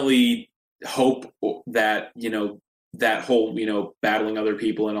hope that that whole battling other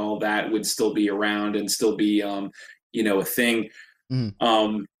people and all that would still be around and still be a thing.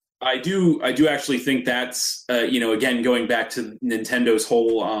 Mm. I do actually think that's again, going back to Nintendo's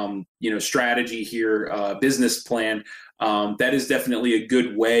whole strategy here, business plan. That is definitely a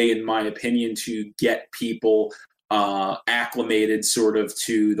good way, in my opinion, to get people acclimated sort of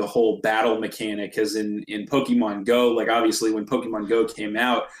to the whole battle mechanic. Because in Pokemon Go, like obviously when Pokemon Go came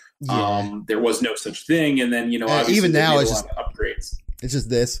out, there was no such thing, and then obviously even now it's just upgrades. It's just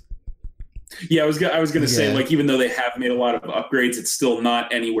this. Yeah, I was gonna say, like, even though they have made a lot of upgrades, it's still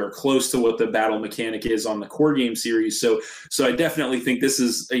not anywhere close to what the battle mechanic is on the core game series. So I definitely think this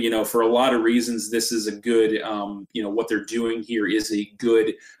is, for a lot of reasons, this is a good, what they're doing here is a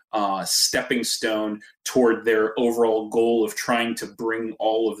good stepping stone toward their overall goal of trying to bring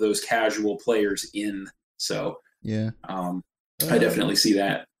all of those casual players in. So I definitely see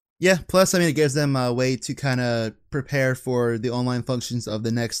that. Yeah. Plus, I mean, it gives them a way to kind of prepare for the online functions of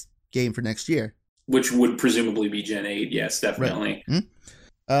the next game for next year, which would presumably be Gen 8. Yes, definitely. Right.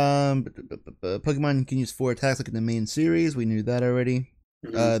 Pokemon can use 4 attacks like in the main series. We knew that already.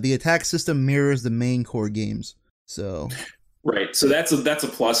 The attack system mirrors the main core games. So right. So that's a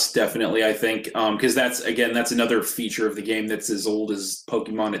plus, definitely, I think, because that's another feature of the game that's as old as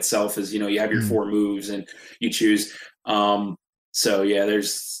Pokemon itself. Is you have your 4 moves and you choose. So yeah,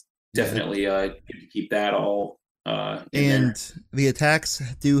 there's definitely to keep that all. And the attacks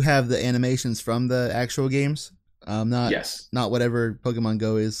do have the animations from the actual games. Not whatever Pokemon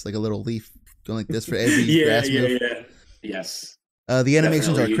Go is, like a little leaf going like this for every grass move. Yes. The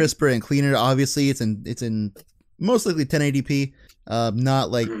animations are crisper and cleaner. Obviously, it's in most likely 1080p.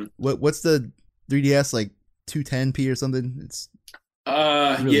 Not like what's the 3DS, like 210p or something. It's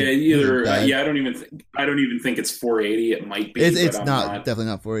really I don't even think it's 480. It might be. It's definitely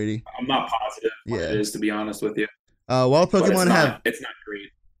not 480. I'm not positive what it is, to be honest with you. Wild Pokemon it's not great.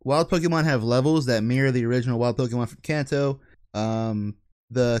 Wild Pokemon have levels that mirror the original Wild Pokemon from Kanto.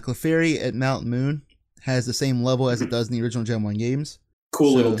 The Clefairy at Mount Moon has the same level as it does in the original Gen 1 games.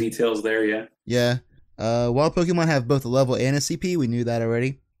 Cool little details there, yeah. Yeah. Wild Pokemon have both a level and a CP. We knew that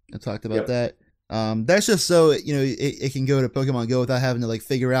already. I talked about that. That's just so it can go to Pokemon Go without having to like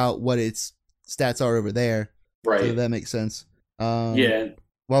figure out what its stats are over there. Right. So that makes sense. Wild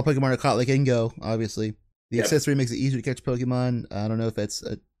Pokemon are caught like in Go, obviously. The accessory makes it easier to catch Pokemon. I don't know if that's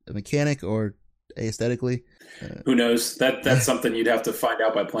a mechanic or aesthetically. Who knows? That's something you'd have to find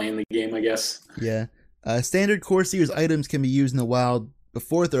out by playing the game, I guess. Yeah. Standard core series items can be used in the wild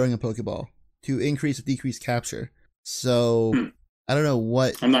before throwing a Pokeball to increase or decrease capture. So I don't know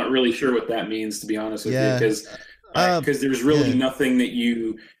what. I'm not really sure what that means, to be honest with you, because there's really nothing that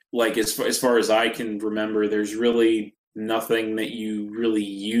you like as far as I can remember. There's really nothing that you really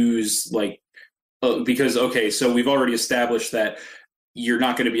use because so we've already established that you're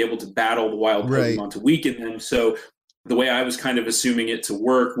not going to be able to battle the wild Pokemon to weaken them. So the way I was kind of assuming it to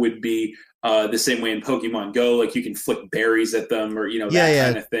work would be the same way in Pokemon Go, like you can flick berries at them or that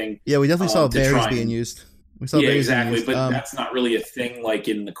kind of thing. Yeah, we definitely saw berries being used. Exactly, but that's not really a thing like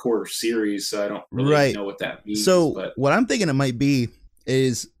in the core series, so I don't really know what that means. So what I'm thinking it might be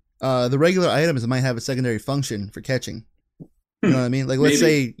is the regular items might have a secondary function for catching. You know what I mean? Like let's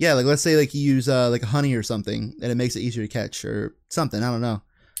say like you use like a honey or something, and it makes it easier to catch or something. I don't know,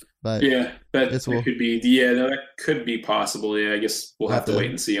 but that could be. That could be possible. Yeah, I guess we'll have to wait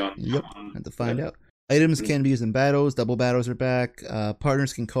and see on. Have to find out. Items can be used in battles. Double battles are back.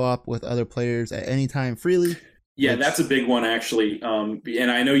 Partners can co-op with other players at any time freely. Yeah, that's a big one actually. And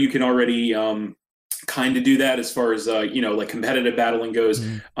I know you can already kind of do that as far as like competitive battling goes.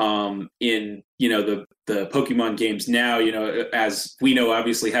 In the Pokemon games now, as we know,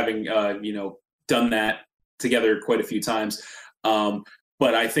 obviously having done that together quite a few times.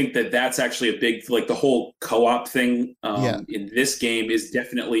 But I think that's actually a big, like the whole co-op thing in this game is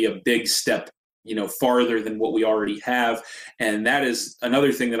definitely a big step farther than what we already have. And that is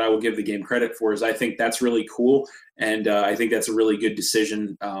another thing that I will give the game credit for, is I think that's really cool. And I think that's a really good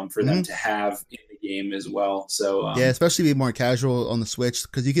decision for them to have in the game as well. So yeah, especially be more casual on the Switch,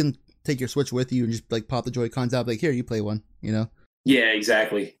 because you can take your Switch with you and just like pop the Joy-Cons out, like, here, you play one, you know? Yeah,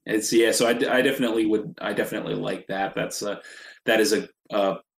 exactly. It's so I definitely like that. That is a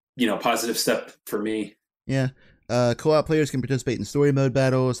positive step for me. Yeah. Co-op players can participate in story mode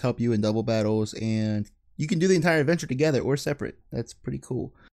battles, help you in double battles, and you can do the entire adventure together or separate. That's pretty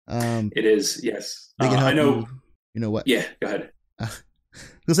cool. It is, yes. They can help I know. You know what? Yeah, go ahead.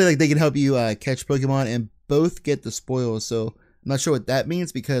 They'll say like they can help you catch Pokemon and both get the spoils. So I'm not sure what that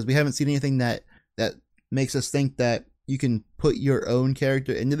means, because we haven't seen anything that makes us think that you can put your own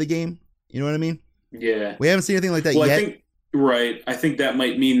character into the game. You know what I mean? Yeah. We haven't seen anything like that yet. I think that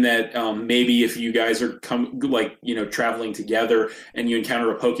might mean that maybe if you guys are traveling together and you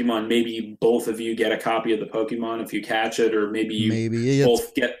encounter a Pokemon, maybe both of you get a copy of the Pokemon if you catch it, or maybe you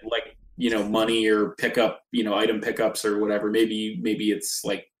both get money or pick up item pickups or whatever. Maybe it's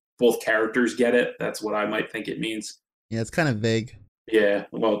like both characters get it. That's what I might think it means. Yeah, it's kind of vague. Yeah,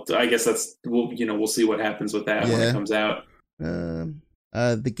 well, I guess we'll see what happens with that when it comes out.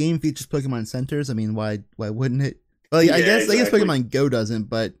 The game features Pokemon centers. I mean, why wouldn't it? Well, yeah, I guess Pokemon Go doesn't,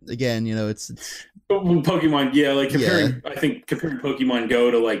 but again, it's Pokemon. Yeah, I think comparing Pokemon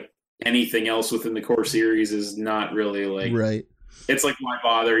Go to like anything else within the core series is not really like right. It's like, why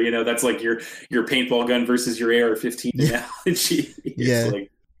bother? That's like your paintball gun versus your AR-15 analogy. Yeah. It's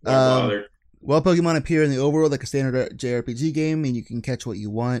like, why bother? While Pokemon appear in the overworld like a standard JRPG game, and you can catch what you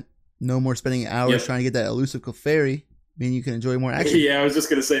want. No more spending hours trying to get that elusive Clefairy. I mean, you can enjoy more action. Yeah, I was just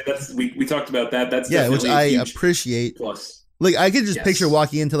gonna say we talked about that. That's which I appreciate. Plus, like I could just picture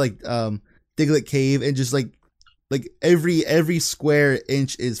walking into like Diglett Cave and just like every square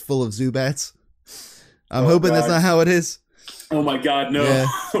inch is full of Zubats. I'm hoping that's not how it is. Oh my God, no! Yeah.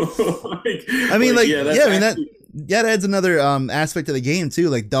 That adds another aspect to the game too,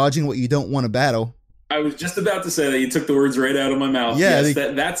 like dodging what you don't want to battle. I was just about to say that. You took the words right out of my mouth. Yeah, yes,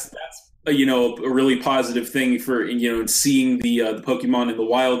 that's a really positive thing for seeing the Pokemon in the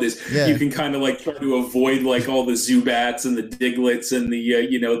wild is you can kind of like try to avoid like all the Zubats and the Digletts and the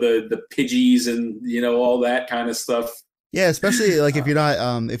the Pidgeys and all that kind of stuff. Yeah, especially like if you're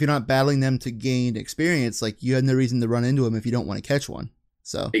not battling them to gain experience, like you have no reason to run into them if you don't want to catch one.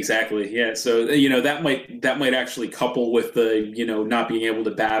 So exactly, yeah. So that might actually couple with the not being able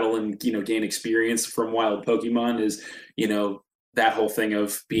to battle and gain experience from wild Pokemon is that whole thing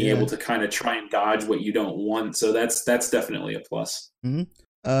of being able to kind of try and dodge what you don't want. So that's definitely a plus.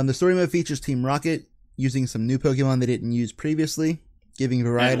 Mm-hmm. The story mode features Team Rocket using some new Pokemon they didn't use previously, giving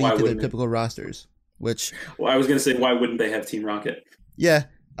variety to their typical rosters. Which, well, I was going to say, why wouldn't they have Team Rocket? Yeah.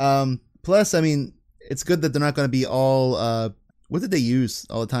 Plus, I mean, it's good that they're not going to be all. What did they use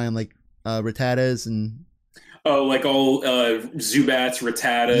all the time? Like Rattatas and. Oh, like all Zubats,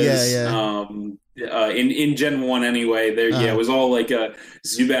 Rattatas. Yeah. In Gen 1 anyway, it was all like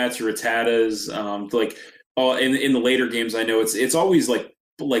Zubats, Rattatas. Like all in the later games, I know it's always like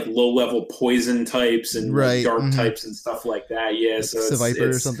low level poison types and like dark types and stuff like that. Yeah, like so it's Viper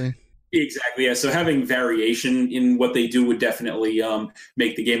or something. Exactly, yeah. So having variation in what they do would definitely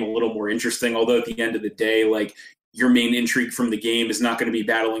make the game a little more interesting. Although at the end of the day, like your main intrigue from the game is not going to be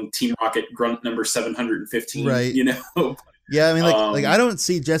battling Team Rocket Grunt number 715. Right. Yeah, I mean, like I don't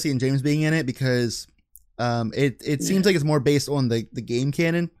see Jesse and James being in it because it seems like it's more based on the game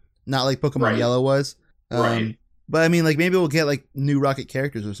canon, not like Pokemon Yellow was. Right. But I mean, like maybe we'll get like new Rocket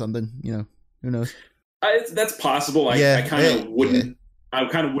characters or something. Who knows? That's possible. I kind of wouldn't. Yeah. I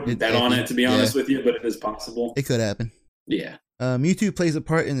kind of wouldn't bet on it, to be honest with you, but it is possible. It could happen. Yeah. Mewtwo plays a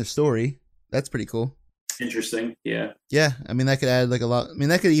part in the story. That's pretty cool. Interesting. Yeah. Yeah. I mean, that could add like a lot. I mean,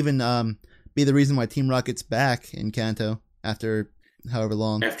 that could even be the reason why Team Rocket's back in Kanto after however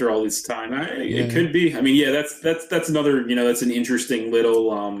long. After all this time, it could be. I mean, yeah, that's another. That's an interesting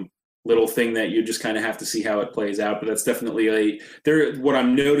little thing that you just kind of have to see how it plays out. But that's definitely what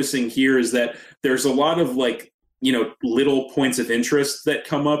I'm noticing here is that there's a lot of like. Little points of interest that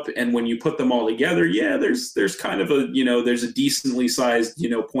come up, and when you put them all together, there's kind of a there's a decently sized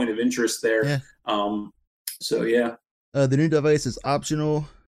point of interest there. Yeah. So yeah. The new device is optional,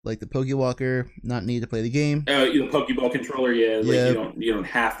 like the Pokewalker, not needed to play the game. The Pokeball controller, you don't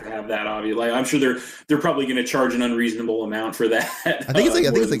have to have that. Obviously, like, I'm sure they're probably going to charge an unreasonable amount for that. I think it's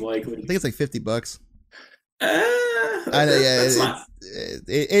like $50. I know,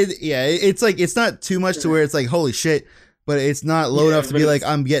 it's like it's not too much to where it's like holy shit, but it's not low enough to be like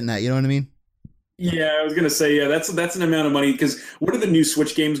I'm getting that. You know what I mean? Yeah, I was gonna say that's an amount of money because what do the new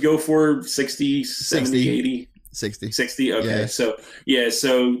Switch games go for? 60, 70, 80? 60. 60. Okay. Yeah.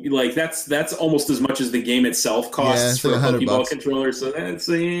 So like that's almost as much as the game itself costs for like a Pokeball $100. controller. So that's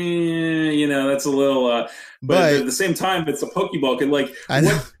that's a little but at the same time it's a Pokeball kid. Like I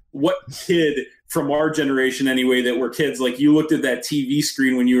know. what kid from our generation anyway that were kids, like you looked at that TV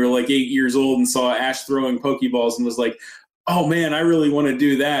screen when you were like 8 years old and saw Ash throwing Pokeballs and was like, oh man, I really want to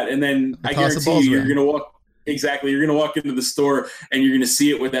do that. And then I guarantee you're going to walk. Exactly. You're going to walk into the store and you're going to see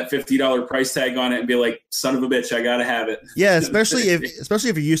it with that $50 price tag on it and be like, son of a bitch, I got to have it. Yeah. Especially if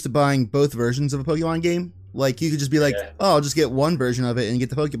you're used to buying both versions of a Pokemon game, like you could just be like, oh, I'll just get one version of it and get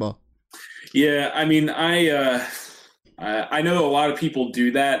the Pokeball. Yeah. I mean, I know a lot of people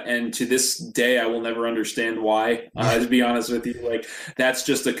do that, and to this day, I will never understand why. To be honest with you, like that's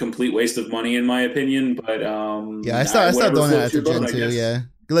just a complete waste of money, in my opinion. But I stopped doing that after Gen 2. Yeah,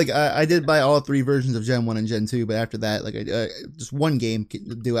 like I did buy all 3 versions of Gen 1 and Gen 2, but after that, like just one game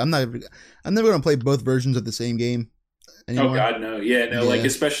can do it. I'm never going to play both versions of the same game anymore. Oh God, no. Yeah, no. Yeah. Like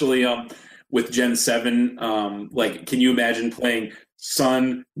especially with Gen 7, like can you imagine playing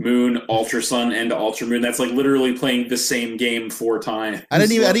Sun, Moon, Ultra Sun, and Ultra Moon? That's like literally playing the same game 4 times. I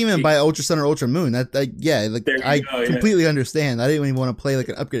didn't even buy Ultra Sun or Ultra Moon. I completely understand. I didn't even want to play like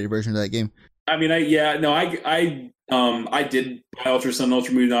an upgraded version of that game. I mean, I did buy Ultra Sun,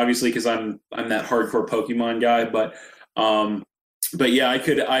 Ultra Moon, obviously, because I'm that hardcore Pokemon guy, but yeah,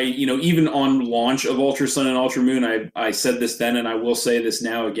 even on launch of Ultra Sun and Ultra Moon, I said this then, and I will say this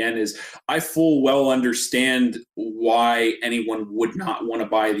now again, is I full well understand why anyone would not want to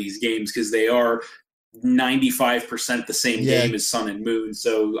buy these games, because they are 95% the same game as Sun and Moon.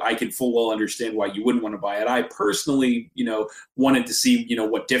 So I can full well understand why you wouldn't want to buy it. I personally, wanted to see,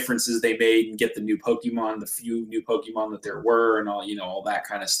 what differences they made and get the new Pokemon, the few new Pokemon that there were, and all that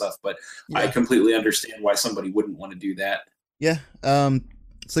kind of stuff. But I completely understand why somebody wouldn't want to do that. Yeah.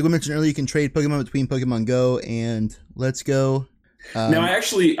 It's like we mentioned earlier, you can trade Pokemon between Pokemon Go and Let's Go. Now,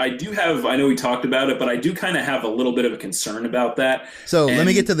 I do have, I know we talked about it, but I do kind of have a little bit of a concern about that. So let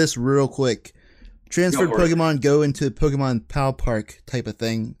me get to this real quick. Transferred Pokemon Go into Pokemon Pal Park type of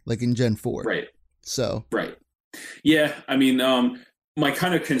thing, like in Gen 4. Right. So. Right. Yeah. I mean, my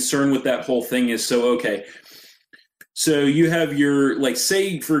kind of concern with that whole thing is, so you have your, like,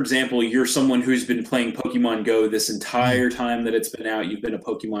 say, for example, you're someone who's been playing Pokemon Go this entire time that it's been out. You've been a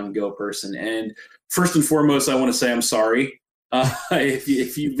Pokemon Go person. And first and foremost, I want to say I'm sorry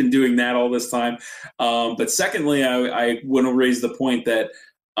if you've been doing that all this time. But secondly, I want to raise the point that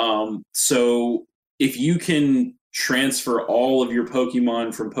so if you can transfer all of your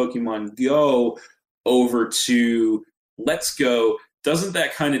Pokemon from Pokemon Go over to Let's Go, doesn't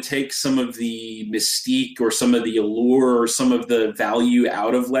that kind of take some of the mystique or some of the allure or some of the value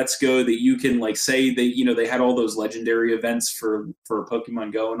out of Let's Go, that you can, like, say that, they had all those legendary events for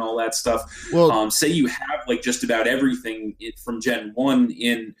Pokemon Go and all that stuff. Well, say you have like just about everything from Gen 1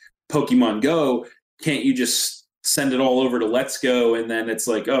 in Pokemon Go, can't you just send it all over to Let's Go and then it's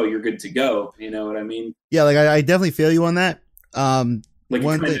like, oh, you're good to go? You know what I mean? Yeah, like I definitely feel you on that. Like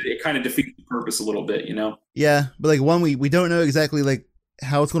it kind of defeats the purpose a little bit, Yeah, but like we don't know exactly like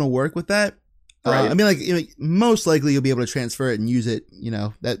how it's going to work with that. Right. I mean, like most likely you'll be able to transfer it and use it.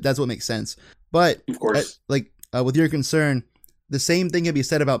 That's what makes sense. But of course, with your concern, the same thing can be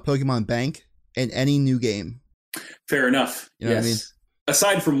said about Pokemon Bank in any new game. Fair enough. You know what I mean?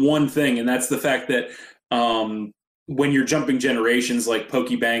 Aside from one thing, and that's the fact that when you're jumping generations, like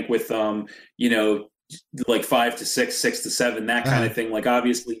Pokebank with like 5 to 6, 6 to 7, that kind of thing. Like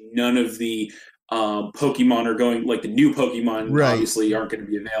obviously none of the Pokemon are going, like the new Pokemon obviously aren't going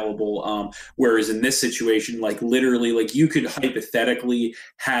to be available. Whereas in this situation, like literally, like you could hypothetically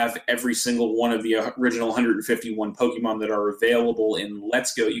have every single one of the original 151 Pokemon that are available in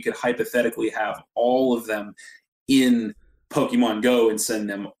Let's Go. You could hypothetically have all of them in Pokemon Go and send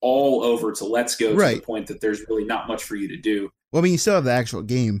them all over to Let's Go, to the point that there's really not much for you to do. Well, I mean, you still have the actual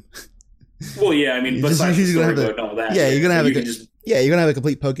game. Well, yeah, I mean, besides the story mode and all that. Yeah, you're gonna have you're gonna have a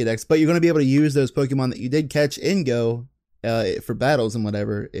complete Pokédex, but you're gonna be able to use those Pokemon that you did catch in Go for battles and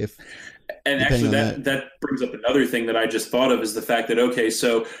whatever. And actually, that brings up another thing that I just thought of, is the fact that, okay,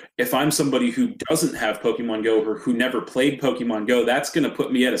 so if I'm somebody who doesn't have Pokemon Go or who never played Pokemon Go, that's going to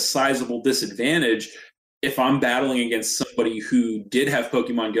put me at a sizable disadvantage if I'm battling against somebody who did have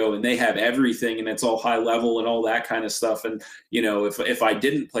Pokemon Go and they have everything and it's all high level and all that kind of stuff. And, if I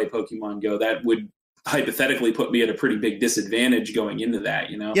didn't play Pokemon Go, that would hypothetically put me at a pretty big disadvantage going into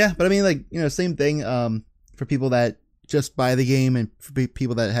that, Yeah, but I mean, like, same thing for people that just buy the game and for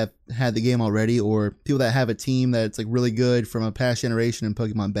people that have had the game already, or people that have a team that's like really good from a past generation in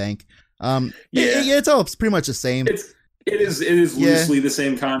Pokemon Bank. It's all pretty much the same. It is Yeah. loosely the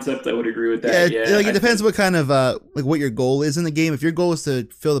same concept. I would agree with Yeah, that. like it depends what kind of like what your goal is in the game. If your goal is to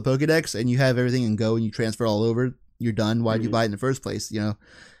fill the Pokedex and you have everything in Go and you transfer all over, you're done. Why'd you buy it in the first place? You know.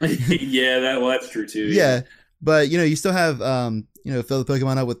 Yeah, that's true too. Yeah, but you know you still have fill the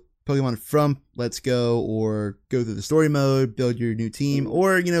Pokemon up with Pokemon from Let's Go, or go through the story mode, build your new team,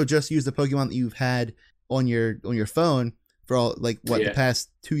 or just use the Pokemon that you've had on your phone for all like the past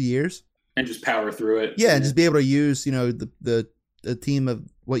 2 years, and just power through it. Yeah, and just be able to use the team of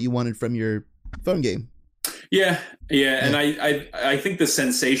what you wanted from your phone game. Yeah. And I think the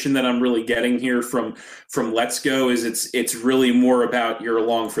sensation that I'm really getting here from Let's Go is it's really more about you're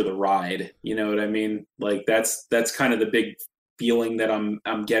along for the ride. You know what I mean? Like that's kind of the big feeling that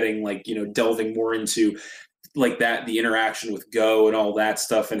I'm getting, like, delving more into like that, the interaction with Go and all that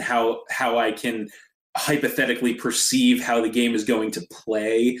stuff, and how I can hypothetically perceive how the game is going to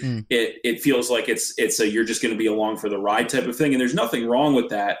play. It feels like it's a you're just going to be along for the ride type of thing, and there's nothing wrong with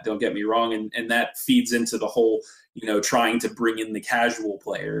that, don't get me wrong, and that feeds into the whole trying to bring in the casual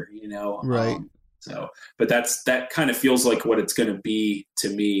player, right. But that kind of feels like what it's going to be to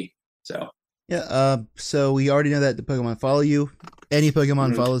me. So we already know that the Pokemon follow you. Any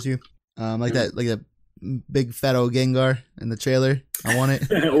Pokemon follows you, like that big fat old Gengar in the trailer. I want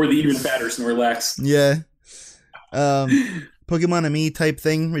it. Or the even fatter Snorlax. Yeah. Pokemon and Me type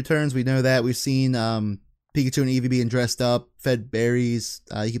thing returns. We know that. We've seen Pikachu and Eevee being dressed up, fed berries.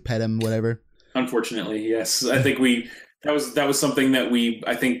 You can pet them, whatever. Unfortunately, yes. I think that was something that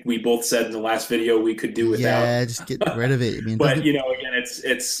I think we both said in the last video we could do without. Yeah, just get rid of it. I mean, but again,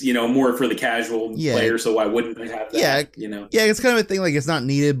 it's more for the casual player, so why wouldn't they have that? Yeah, it's kind of a thing, like it's not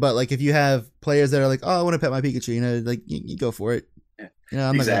needed, but like if you have players that are like, oh, I want to pet my Pikachu, like you go for it.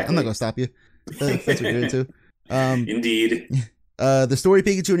 I'm not gonna stop you. That's what you're into. Indeed. The story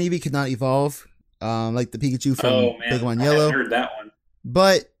Pikachu and Eevee could not evolve, like the Pikachu from Pokemon Yellow. I heard that one.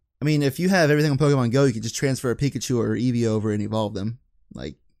 But I mean, if you have everything on Pokemon Go, you can just transfer a Pikachu or Eevee over and evolve them.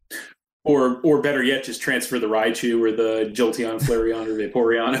 Like, or better yet, just transfer the Raichu or the Jolteon, Flareon, or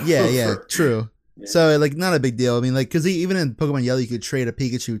Vaporeon. Yeah, true. Yeah. So, like, not a big deal. I mean, like, because even in Pokemon Yellow, you could trade a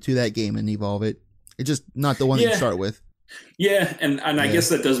Pikachu to that game and evolve it. It's just not the one that you start with. Yeah, and I guess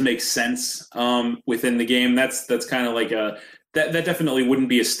that does make sense within the game. That's kind of like that definitely wouldn't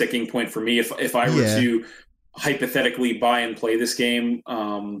be a sticking point for me if I were to hypothetically buy and play this game,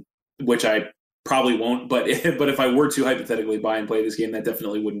 which I probably won't. But if I were to hypothetically buy and play this game, that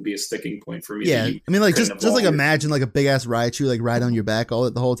definitely wouldn't be a sticking point for me. Yeah, I mean, like just like imagine like a big ass Raichu like right on your back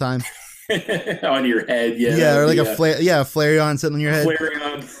the whole time. On your head, or like a Flareon sitting on your head.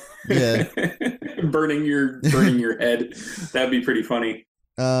 Flareon. Yeah. burning your head. That'd be pretty funny.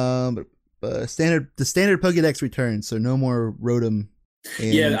 The standard Pokédex returns, so no more Rotom.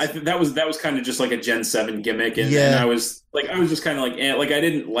 Yeah, I think that was kind of just like a Gen 7 gimmick, and I was just kind of like, like I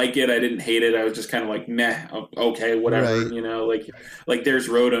didn't like it, I didn't hate it, I was just kind of like, meh, okay, whatever, right. Like there's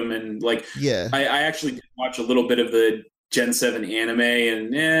Rotom, and like I actually did watch a little bit of the Gen 7 anime,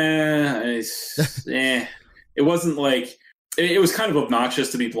 and it wasn't like. It was kind of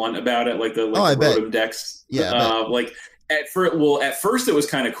obnoxious, to be blunt about it, like the Rotom decks. Yeah. At first it was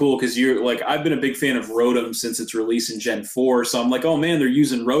kind of cool because you're like, I've been a big fan of Rotom since its release in Gen 4, so I'm like, oh man, they're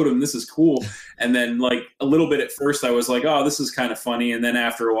using Rotom, this is cool. And then like a little bit at first I was like, oh, this is kind of funny, and then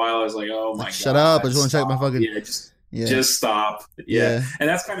after a while I was like, oh my god, shut up! I just want to check my fucking just stop. Yeah. And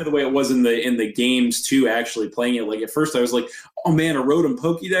that's kind of the way it was in the games too, actually playing it. Like at first I was like, oh man, a Rotom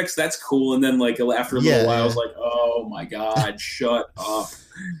Pokédex, that's cool. And then like after a little while I was like, oh my god, shut up.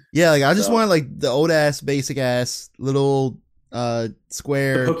 Yeah, like I just want like the old ass, basic ass little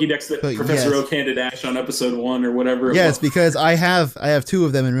square the Pokédex that Professor Oak handed Ash on episode 1 or whatever. Yes, because I have 2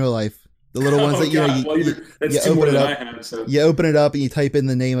 of them in real life. The little ones that you open it up. You open it up and you type in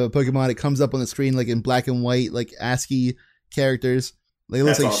the name of a Pokemon. It comes up on the screen like in black and white, like ASCII characters. Like it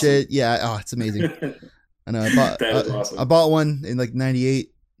looks like awesome. Shit. Yeah. Oh, it's amazing. I know. Awesome. I bought one in like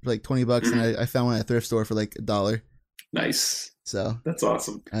 '98 for like $20, and I found one at a thrift store for like $1. Nice. So that's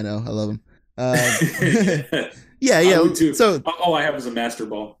awesome. I know. I love them. Yeah. I would too. So all I have is a Master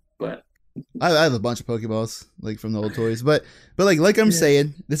Ball, but. I have a bunch of Pokeballs like from the old toys, but like I'm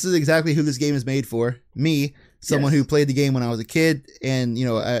saying, this is exactly who this game is made for. Me, someone who played the game when I was a kid, and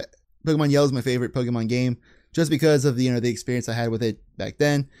Pokemon Yellow is my favorite Pokemon game just because of the experience I had with it back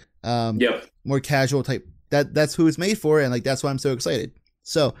then. More casual type. That's who it's made for, and like that's why I'm so excited.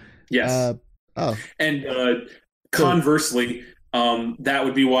 So conversely. That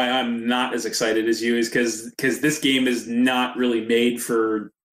would be why I'm not as excited as you, is because this game is not really made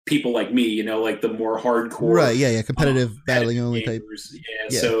for people like me, like the more hardcore, right? Yeah, competitive battling only type.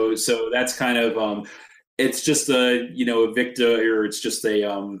 Yeah. So that's kind of it's just a victor, or it's just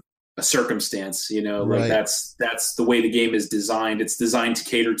a circumstance, like Right. that's the way the game is designed. It's designed to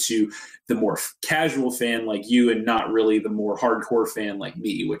cater to the more casual fan like you, and not really the more hardcore fan like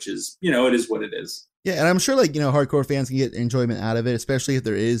me, which is, it is what it is. Yeah, and I'm sure like hardcore fans can get enjoyment out of it, especially if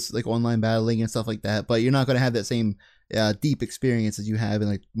there is like online battling and stuff like that. But you're not going to have that same deep experience as you have in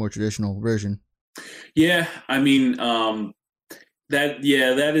like more traditional version. Yeah, I mean, that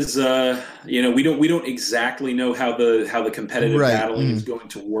is we don't exactly know how the competitive Right. battling is going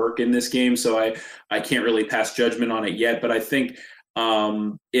to work in this game, so I can't really pass judgment on it yet. But I think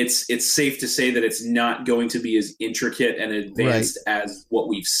it's safe to say that it's not going to be as intricate and advanced as what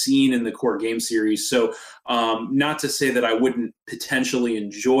we've seen in the core game series. So not to say that I wouldn't potentially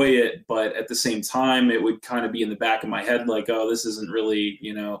enjoy it, but at the same time, it would kind of be in the back of my head like, oh, this isn't really,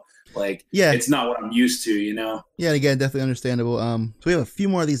 like, Yeah. it's not what I'm used to, Yeah, and again, definitely understandable. So we have a few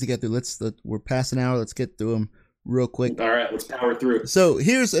more of these to get through. We're past an hour. Let's get through them real quick. All right, let's power through. So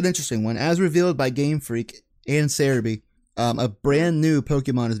here's an interesting one. As revealed by Game Freak and Cerebi, a brand new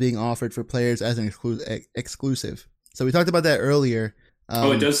Pokemon is being offered for players as an exclusive. So we talked about that earlier.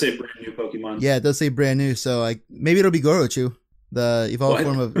 It does say brand new Pokemon. Yeah, it does say brand new. So maybe it'll be Gorochu, the evolved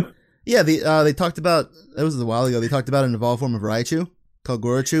form of. Yeah, they talked about, that was a while ago. They talked about an evolved form of Raichu called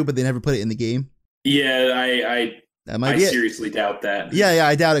Gorochu, but they never put it in the game. Yeah, I seriously doubt that. Yeah,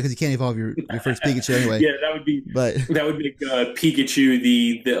 I doubt it because you can't evolve your first Pikachu anyway. Yeah, that would make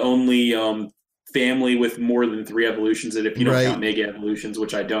Pikachu the only family with more than 3 evolutions, and if you don't count Mega Evolutions,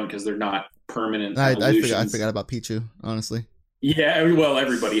 which I don't because they're not permanent evolutions. I forgot about Pichu, honestly. Yeah, well,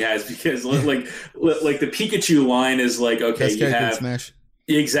 everybody has, because like the Pikachu line is like, okay, best you have Smash.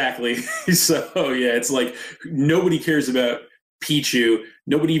 Exactly. So yeah, it's like nobody cares about Pichu.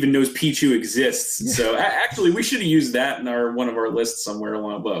 Nobody even knows Pichu exists. Yeah. So actually, we should have used that in one of our lists somewhere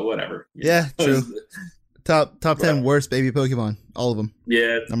along. But whatever. Yeah, true. Top 10 worst baby Pokemon, all of them.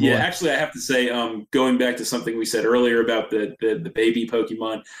 Yeah, Number 1. Actually, I have to say, going back to something we said earlier about the baby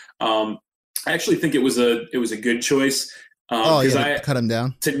Pokemon, I actually think it was a good choice. I cut them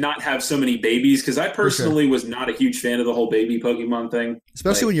down to not have so many babies, because I personally was not a huge fan of the whole baby Pokemon thing,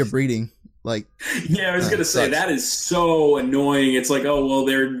 especially when you're breeding. Like, yeah, I was gonna say that is so annoying. It's like, oh well,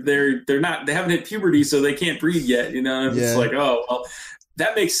 they haven't hit puberty, so they can't breed yet. It's like, oh well,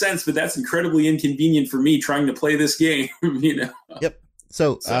 that makes sense, but that's incredibly inconvenient for me trying to play this game. Yep.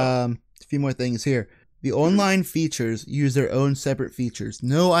 So a few more things here. The online features use their own separate features.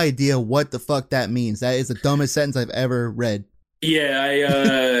 No idea what the fuck that means. That is the dumbest sentence I've ever read. Yeah,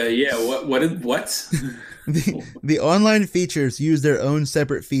 what? The online features use their own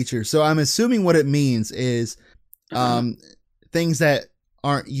separate features. So I'm assuming what it means is things that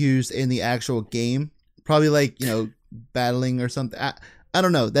aren't used in the actual game. Probably like, battling or something. I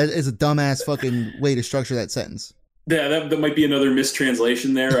don't know. That is a dumbass fucking way to structure that sentence. Yeah, that might be another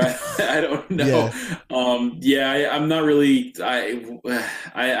mistranslation there. I don't know. I'm not really.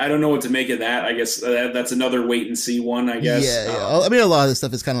 I don't know what to make of that. I guess that's another wait and see one. I guess. Yeah. I mean, a lot of this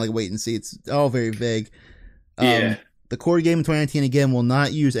stuff is kind of like wait and see. It's all very vague. The core game in 2019 again will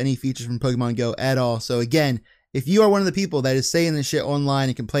not use any features from Pokemon Go at all. So again, if you are one of the people that is saying this shit online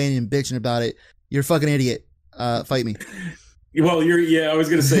and complaining and bitching about it, you're a fucking idiot. Fight me. Well, I was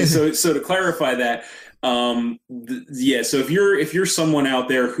gonna say. So to clarify that. So if you're someone out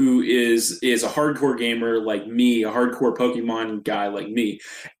there who is a hardcore gamer like me, a hardcore Pokemon guy like me,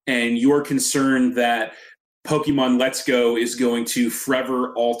 and you're concerned that Pokemon Let's Go is going to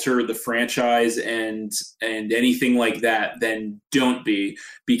forever alter the franchise and anything like that, then don't be,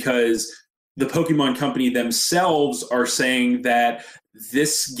 because the Pokemon Company themselves are saying that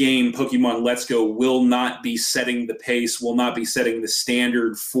this game, Pokemon Let's Go, will not be setting the pace, will not be setting the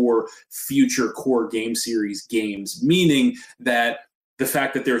standard for future core game series games, meaning that the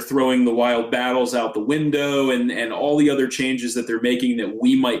fact that they're throwing the wild battles out the window and all the other changes that they're making that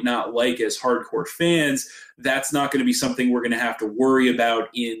we might not like as hardcore fans, that's not going to be something we're going to have to worry about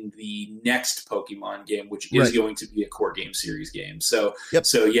in the next Pokemon game, which is going to be a core game series game. So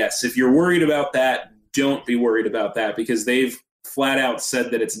yes, if you're worried about that, don't be worried about that, because they've flat out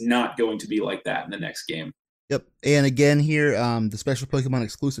said that it's not going to be like that in the next game. Yep. And again here, the special Pokemon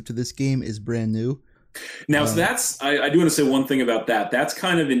exclusive to this game is brand new. Now, so that's, I do want to say one thing about that. That's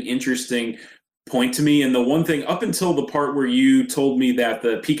kind of an interesting point to me. And the one thing, up until the part where you told me that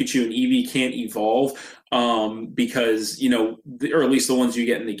the Pikachu and Eevee can't evolve, because, or at least the ones you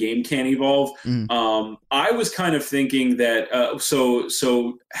get in the game can't evolve. I was kind of thinking that,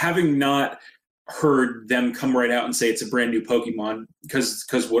 so having not heard them come right out and say it's a brand new Pokemon, because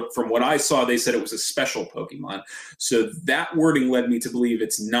from what I saw, they said it was a special Pokemon. So that wording led me to believe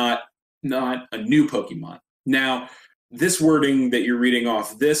it's not not a new Pokemon. Now, this wording that you're reading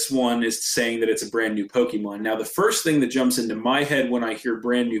off this one is saying that it's a brand new Pokemon. Now, the first thing that jumps into my head when I hear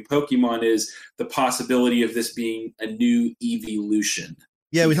brand new Pokemon is the possibility of this being a new evolution.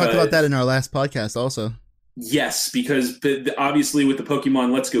 Yeah, we talked about that in our last podcast also. Yes, because obviously with the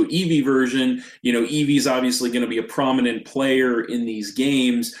Pokemon Let's Go Eevee version, Eevee's obviously going to be a prominent player in these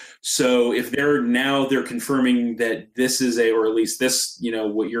games. So if they're confirming that this is or at least this,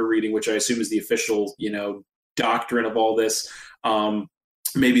 what you're reading, which I assume is the official, doctrine of all this.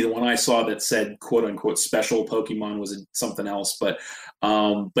 Maybe the one I saw that said "quote unquote" special Pokemon was something else, but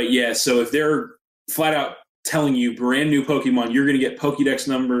yeah. So if they're flat out telling you brand new Pokemon, you're going to get Pokédex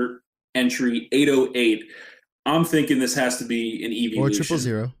number entry 808. I'm thinking this has to be an evolution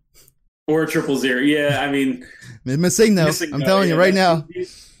or 000 or 000. Yeah, I mean, missing though. I'm telling you right now.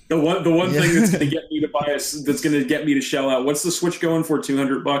 The one thing that's going to get me to buy that's going to get me to shell out. What's the Switch going for?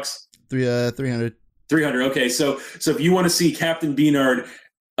 $200? 300. 300. Okay, so if you want to see Captain Beanard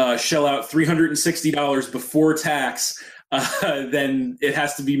shell out $360 before tax, then it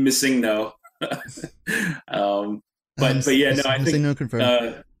has to be missing though. But yeah, no, I think no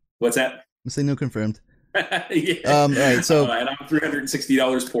confirmed. What's that? Missing no confirmed. Yeah. All right, so and I'm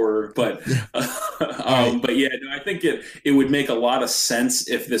 $360 poorer, but right. But yeah, no, I think it would make a lot of sense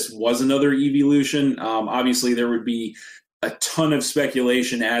if this was another evolution. Obviously, there would be a ton of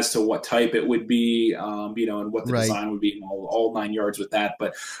speculation as to what type it would be, and what the design would be, and all 9 yards with that.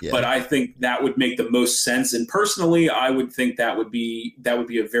 But I think that would make the most sense. And personally, I would think that would be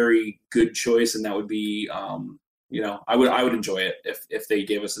a very good choice, and that would be, I would enjoy it if they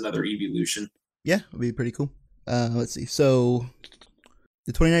gave us another evolution. Yeah, it would be pretty cool. Let's see. So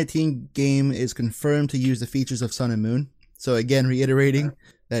the 2019 game is confirmed to use the features of Sun and Moon. So again, reiterating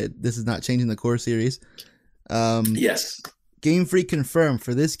that this is not changing the core series. Yes. Game Freak confirmed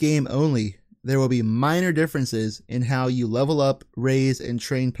for this game only, there will be minor differences in how you level up, raise, and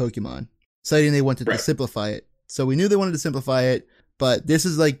train Pokemon, citing they wanted to simplify it. So we knew they wanted to simplify it, but this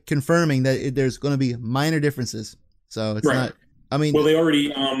is like confirming that there's going to be minor differences. So it's not. I mean, well, we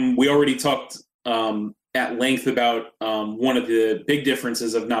already talked at length about one of the big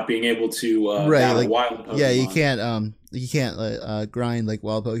differences of not being able to battle wild Pokemon. Yeah, you can't grind like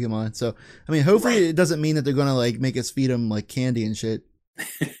wild Pokemon. So I mean, hopefully it doesn't mean that they're gonna like make us feed them like candy and shit.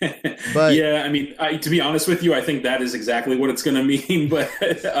 But yeah, I mean, to be honest with you, I think that is exactly what it's gonna mean. But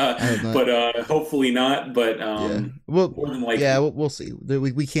hopefully not. But more than likely, we'll see.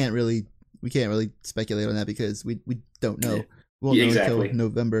 We can't really speculate on that because we don't know. We'll know until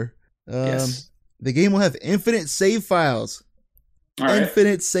November. Yes. The game will have infinite save files.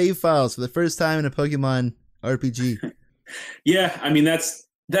 Infinite save files for the first time in a Pokemon RPG. Yeah, I mean that's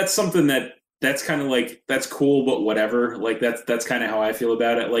something that's kind of like, that's cool, but whatever. Like that's kind of how I feel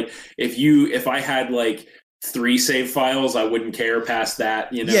about it. Like if I had like 3 save files, I wouldn't care past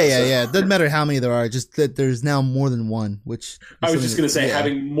that. Yeah. It doesn't matter how many there are, just that there's now more than one. Which I was just gonna say,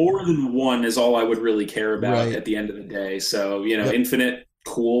 having more than one is all I would really care about at the end of the day. So infinite.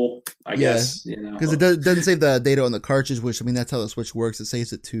 Cool, I guess. Because it doesn't save the data on the cartridge, which I mean that's how the Switch works. It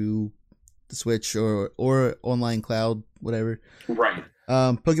saves it to the Switch or online cloud, whatever. Right.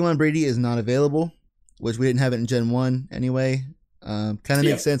 Pokemon Brady is not available, which we didn't have it in Gen 1 anyway. Kind of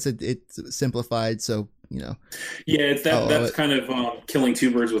makes sense. It's simplified, so Yeah, it's that's kind of killing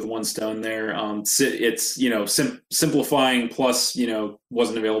 2 birds with 1 stone there. It's simplifying plus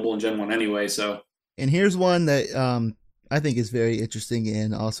wasn't available in Gen 1 anyway. So. And here's one that I think is very interesting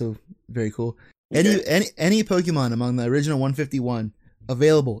and also very cool. Any Pokemon among the original 151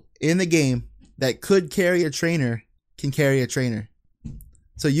 available in the game that could carry a trainer can carry a trainer.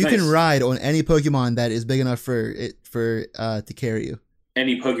 So you can ride on any Pokemon that is big enough to carry you.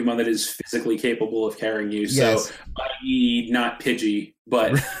 Any Pokemon that is physically capable of carrying you. Yes. So i.e. not Pidgey,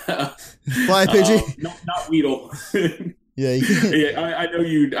 but Fly Pidgey. Not Weedle. Yeah, you can. Yeah,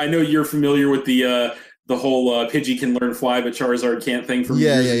 I know you're familiar with the whole Pidgey can learn fly, but Charizard can't thing from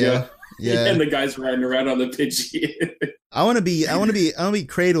years ago. Yeah. And the guy's riding around on the Pidgey. I want to be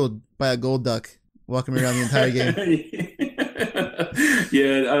cradled by a Golduck, walking around the entire game.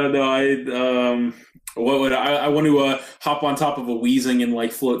 Yeah, I don't know. I want to hop on top of a Weezing and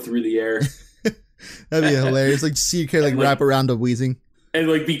like float through the air. That'd be hilarious. Like see you can wrap around a Weezing and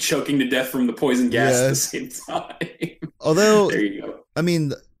like be choking to death from the poison gas at the same time. Although there you go. I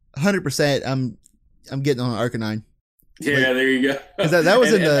mean, 100%. I'm getting on Arcanine. Yeah, there you go. That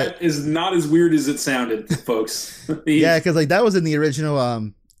was that is not as weird as it sounded, folks. Yeah, because that was in the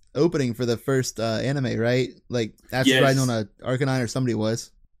original opening for the first anime, right? Like Ash was riding on a Arcanine, or somebody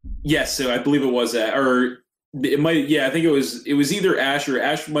was. Yes, so I believe it was or It might, yeah. I think it was either Ash or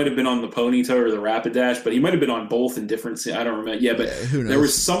Ash might have been on the Ponyta or the Rapidash, but he might have been on both in different. I don't remember. Yeah, but who knows? There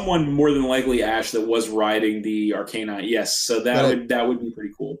was someone more than likely Ash that was riding the Arcanine. Yes, so that would be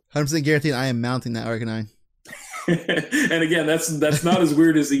pretty cool. 100% guaranteed. I am mounting that Arcanine. And again, that's not as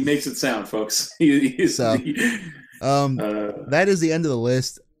weird as he makes it sound, folks. That is the end of the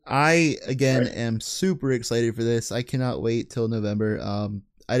list. I again am super excited for this. I cannot wait till November.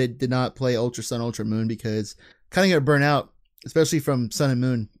 I did not play Ultra Sun, Ultra Moon because kind of got burnt out, especially from Sun and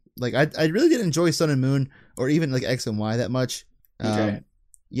Moon. Like I really didn't enjoy Sun and Moon or even like X and Y that much. Okay.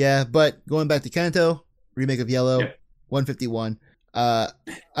 Yeah, but going back to Kanto, remake of Yellow, 151.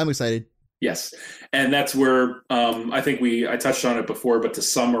 I'm excited. Yes, and that's where I think I touched on it before, but to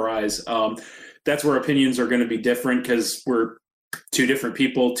summarize, that's where opinions are going to be different because we're two different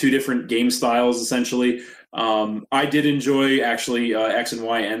people, two different game styles, essentially. I did enjoy actually X and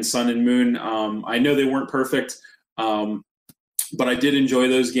Y and Sun and Moon. I know they weren't perfect, but I did enjoy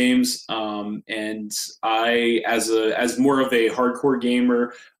those games. And I, as more of a hardcore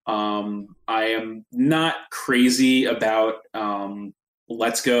gamer, I am not crazy about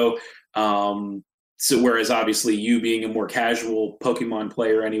Let's Go. So whereas obviously you being a more casual Pokemon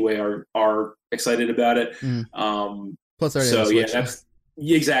player anyway are excited about it. Plus, so yeah, that's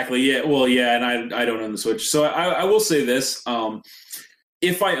exactly. Yeah. Well, yeah. And I don't own the Switch. So I will say this,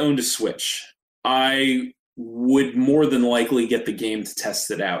 if I owned a Switch, I would more than likely get the game to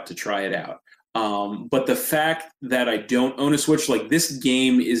test it out, to try it out. But the fact that I don't own a Switch, like this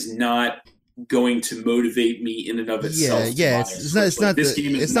game is not going to motivate me in and of itself. Yeah.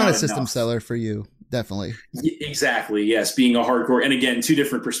 It's not a system seller for you. Definitely. Exactly. Yes. Being a hardcore, and again, two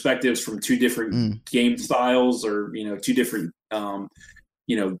different perspectives from two different game styles, or two different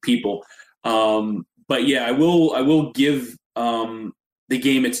people. But yeah, I will give the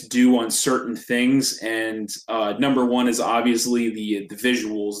game its due on certain things, and number one is obviously the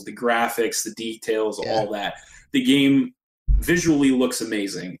visuals, the graphics, the details, all that. The game visually looks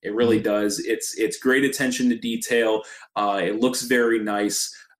amazing. It really does. It's great attention to detail. It looks very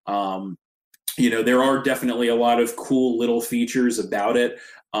nice. There are definitely a lot of cool little features about it.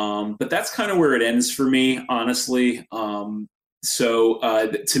 But that's kind of where it ends for me, honestly. So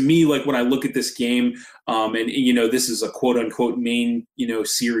to me, like when I look at this game, and this is a quote unquote main,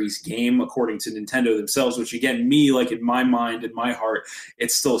 series game according to Nintendo themselves, which again, me, like in my mind, in my heart,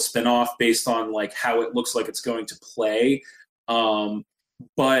 it's still a spinoff based on like how it looks like it's going to play.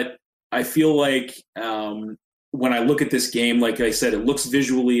 But I feel like, when I look at this game, like I said, it looks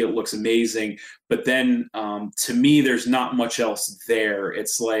amazing, but then to me, there's not much else there.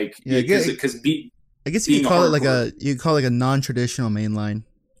 It's like I guess you could call it like a non-traditional mainline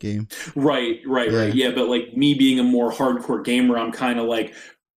game. Right. Yeah, but like me being a more hardcore gamer, I'm kind of like,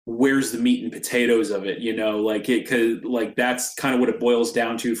 where's the meat and potatoes of it? Like it could, like that's kind of what it boils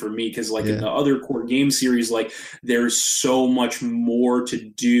down to for me. Because like in the other core game series, like there's so much more to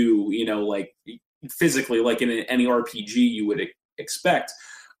do. Like physically, like in any RPG you would expect.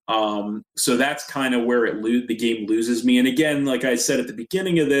 So that's kind of where the game loses me. And again, like I said at the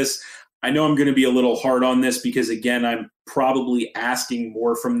beginning of this, I know I'm going to be a little hard on this because again, I'm probably asking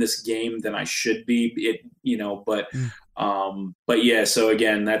more from this game than I should be. But yeah, so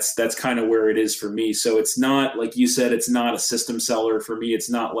again, that's kind of where it is for me. So it's not, like you said, it's not a system seller for me. It's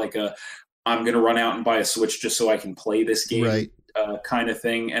not like I'm going to run out and buy a Switch just so I can play this game kind of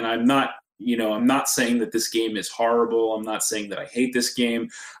thing. And I'm not saying that this game is horrible. I'm not saying that I hate this game.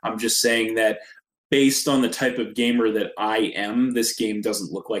 I'm just saying that based on the type of gamer that I am, this game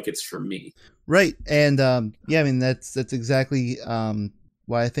doesn't look like it's for me. Right. And that's exactly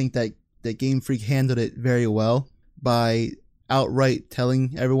why I think that Game Freak handled it very well by outright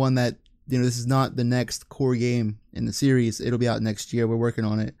telling everyone that this is not the next core game in the series. It'll be out next year. We're working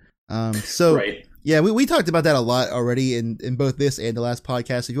on it. Right. Yeah, we talked about that a lot already in both this and the last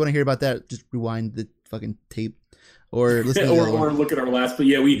podcast. If you want to hear about that, just rewind the fucking tape or listen to or look at our last. But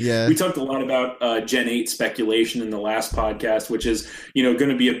we talked a lot about Gen 8 speculation in the last podcast, which is going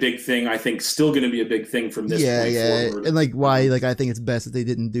to be a big thing. I think still going to be a big thing from this point forward. And like why I think it's best that they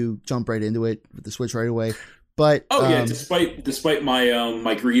didn't jump right into it with the Switch right away. But despite my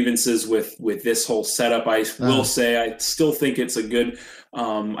my grievances with this whole setup, I will say I still think it's a good.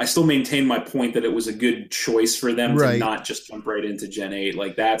 I still maintain my point that it was a good choice for them to not just jump right into Gen 8.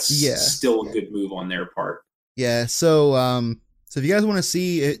 Like that's still a good move on their part. Yeah. So if you guys want to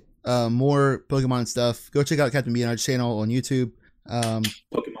see it, more Pokemon stuff, go check out Captain Beanard's channel on YouTube.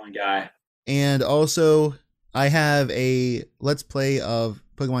 Pokemon guy. And also, I have a Let's Play of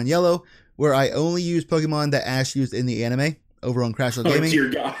Pokemon Yellow, where I only use Pokemon that Ash used in the anime over on Crashel Gaming. Oh, dear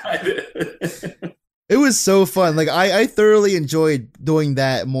God. It was so fun. Like I thoroughly enjoyed doing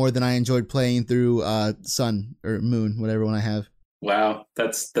that more than I enjoyed playing through Sun or Moon, whatever one I have. Wow,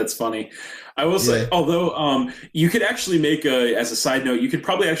 that's funny. I will say, although you could actually make as a side note, you could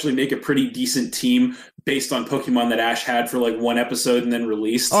probably actually make a pretty decent team based on Pokemon that Ash had for like one episode and then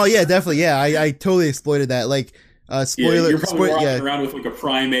released. Oh yeah, definitely. Yeah, I totally exploited that. Like spoiler, you're probably walking around with like a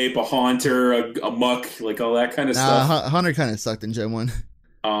Primeape, a Haunter, a Muck, like all that kind of stuff. Hunter kind of sucked in Gen 1.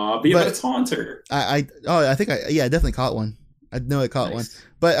 But it's Haunter. I think I definitely caught one. I know I caught one.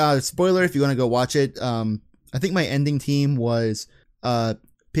 But spoiler, if you want to go watch it, I think my ending team was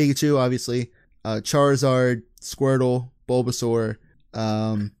Pikachu, obviously, Charizard, Squirtle, Bulbasaur.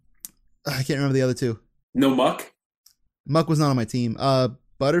 I can't remember the other two. No Muck? Muck was not on my team.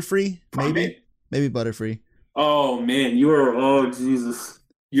 Butterfree, maybe Butterfree. Oh man, oh Jesus.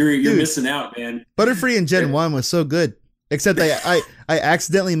 You're missing out, man. Butterfree in Gen 1 was so good. Except I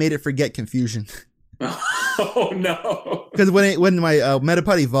accidentally made it forget Confusion. Oh no! Because when my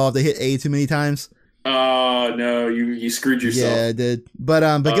Metapod evolved, I hit A too many times. Oh no, you screwed yourself. Yeah, I did. But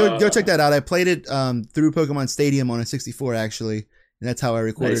go check that out. I played it through Pokemon Stadium on a 64 actually, and that's how I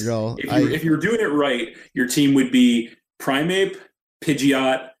recorded it all. If you were doing it right, your team would be Primeape,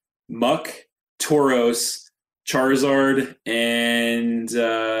 Pidgeot, Muck, Tauros, Charizard, and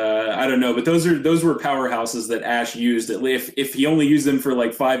I don't know, but those were powerhouses that Ash used. If he only used them for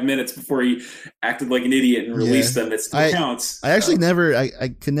like 5 minutes before he acted like an idiot and released them, it still counts. I actually I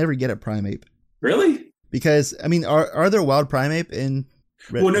could never get a Primeape. Really? Because I mean, are there wild Primeape in?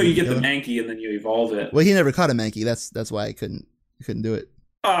 Well, no, you get the Mankey and then you evolve it. Well, he never caught a Mankey. That's why I couldn't do it.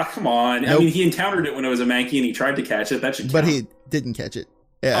 Ah, come on. Nope. I mean, he encountered it when it was a Mankey and he tried to catch it. That should count. But he didn't catch it.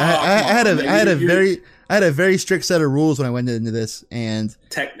 Yeah, I had a very strict set of rules when I went into this, and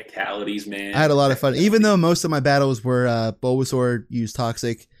technicalities, man. I had a lot of fun, even though most of my battles were Bulbasaur used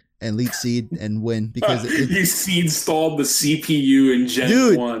Toxic and Leech Seed and win because you seed stalled the CPU in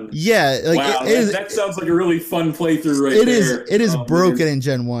Gen 1. Yeah, like wow, that sounds like a really fun playthrough right there. It is broken in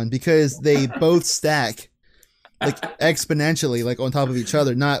Gen 1 because they both stack like exponentially, like on top of each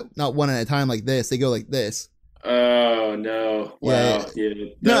other, not one at a time like this. They go like this. Oh no! Wow. Yeah.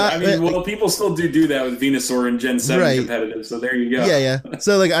 No, I mean, people still do that with Venusaur in Gen 7 competitive. So there you go. Yeah.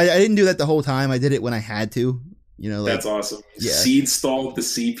 So like, I didn't do that the whole time. I did it when I had to. You know, like, that's awesome. Yeah. Seed stalled the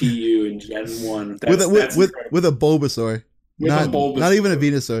CPU in Gen 1 with a Bulbasaur. Not even a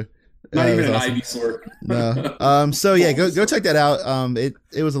Venusaur. Not even an Ivysaur. No. So yeah, go check that out.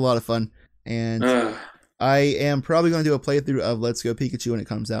 It was a lot of fun, and I am probably going to do a playthrough of Let's Go Pikachu when it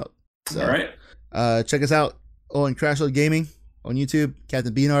comes out. So, all right. Check us out on Crash Load Gaming on YouTube,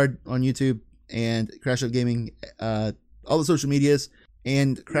 Captain Beanard on YouTube, and Crash Load Gaming, all the social medias,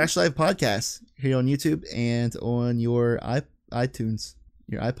 and Crash Live Podcasts here on YouTube and on your iTunes,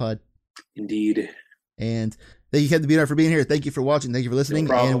 your iPod. Indeed. And thank you, Captain Beanard, for being here. Thank you for watching. Thank you for listening. No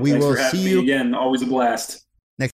problem. And we will see you again. Always a blast.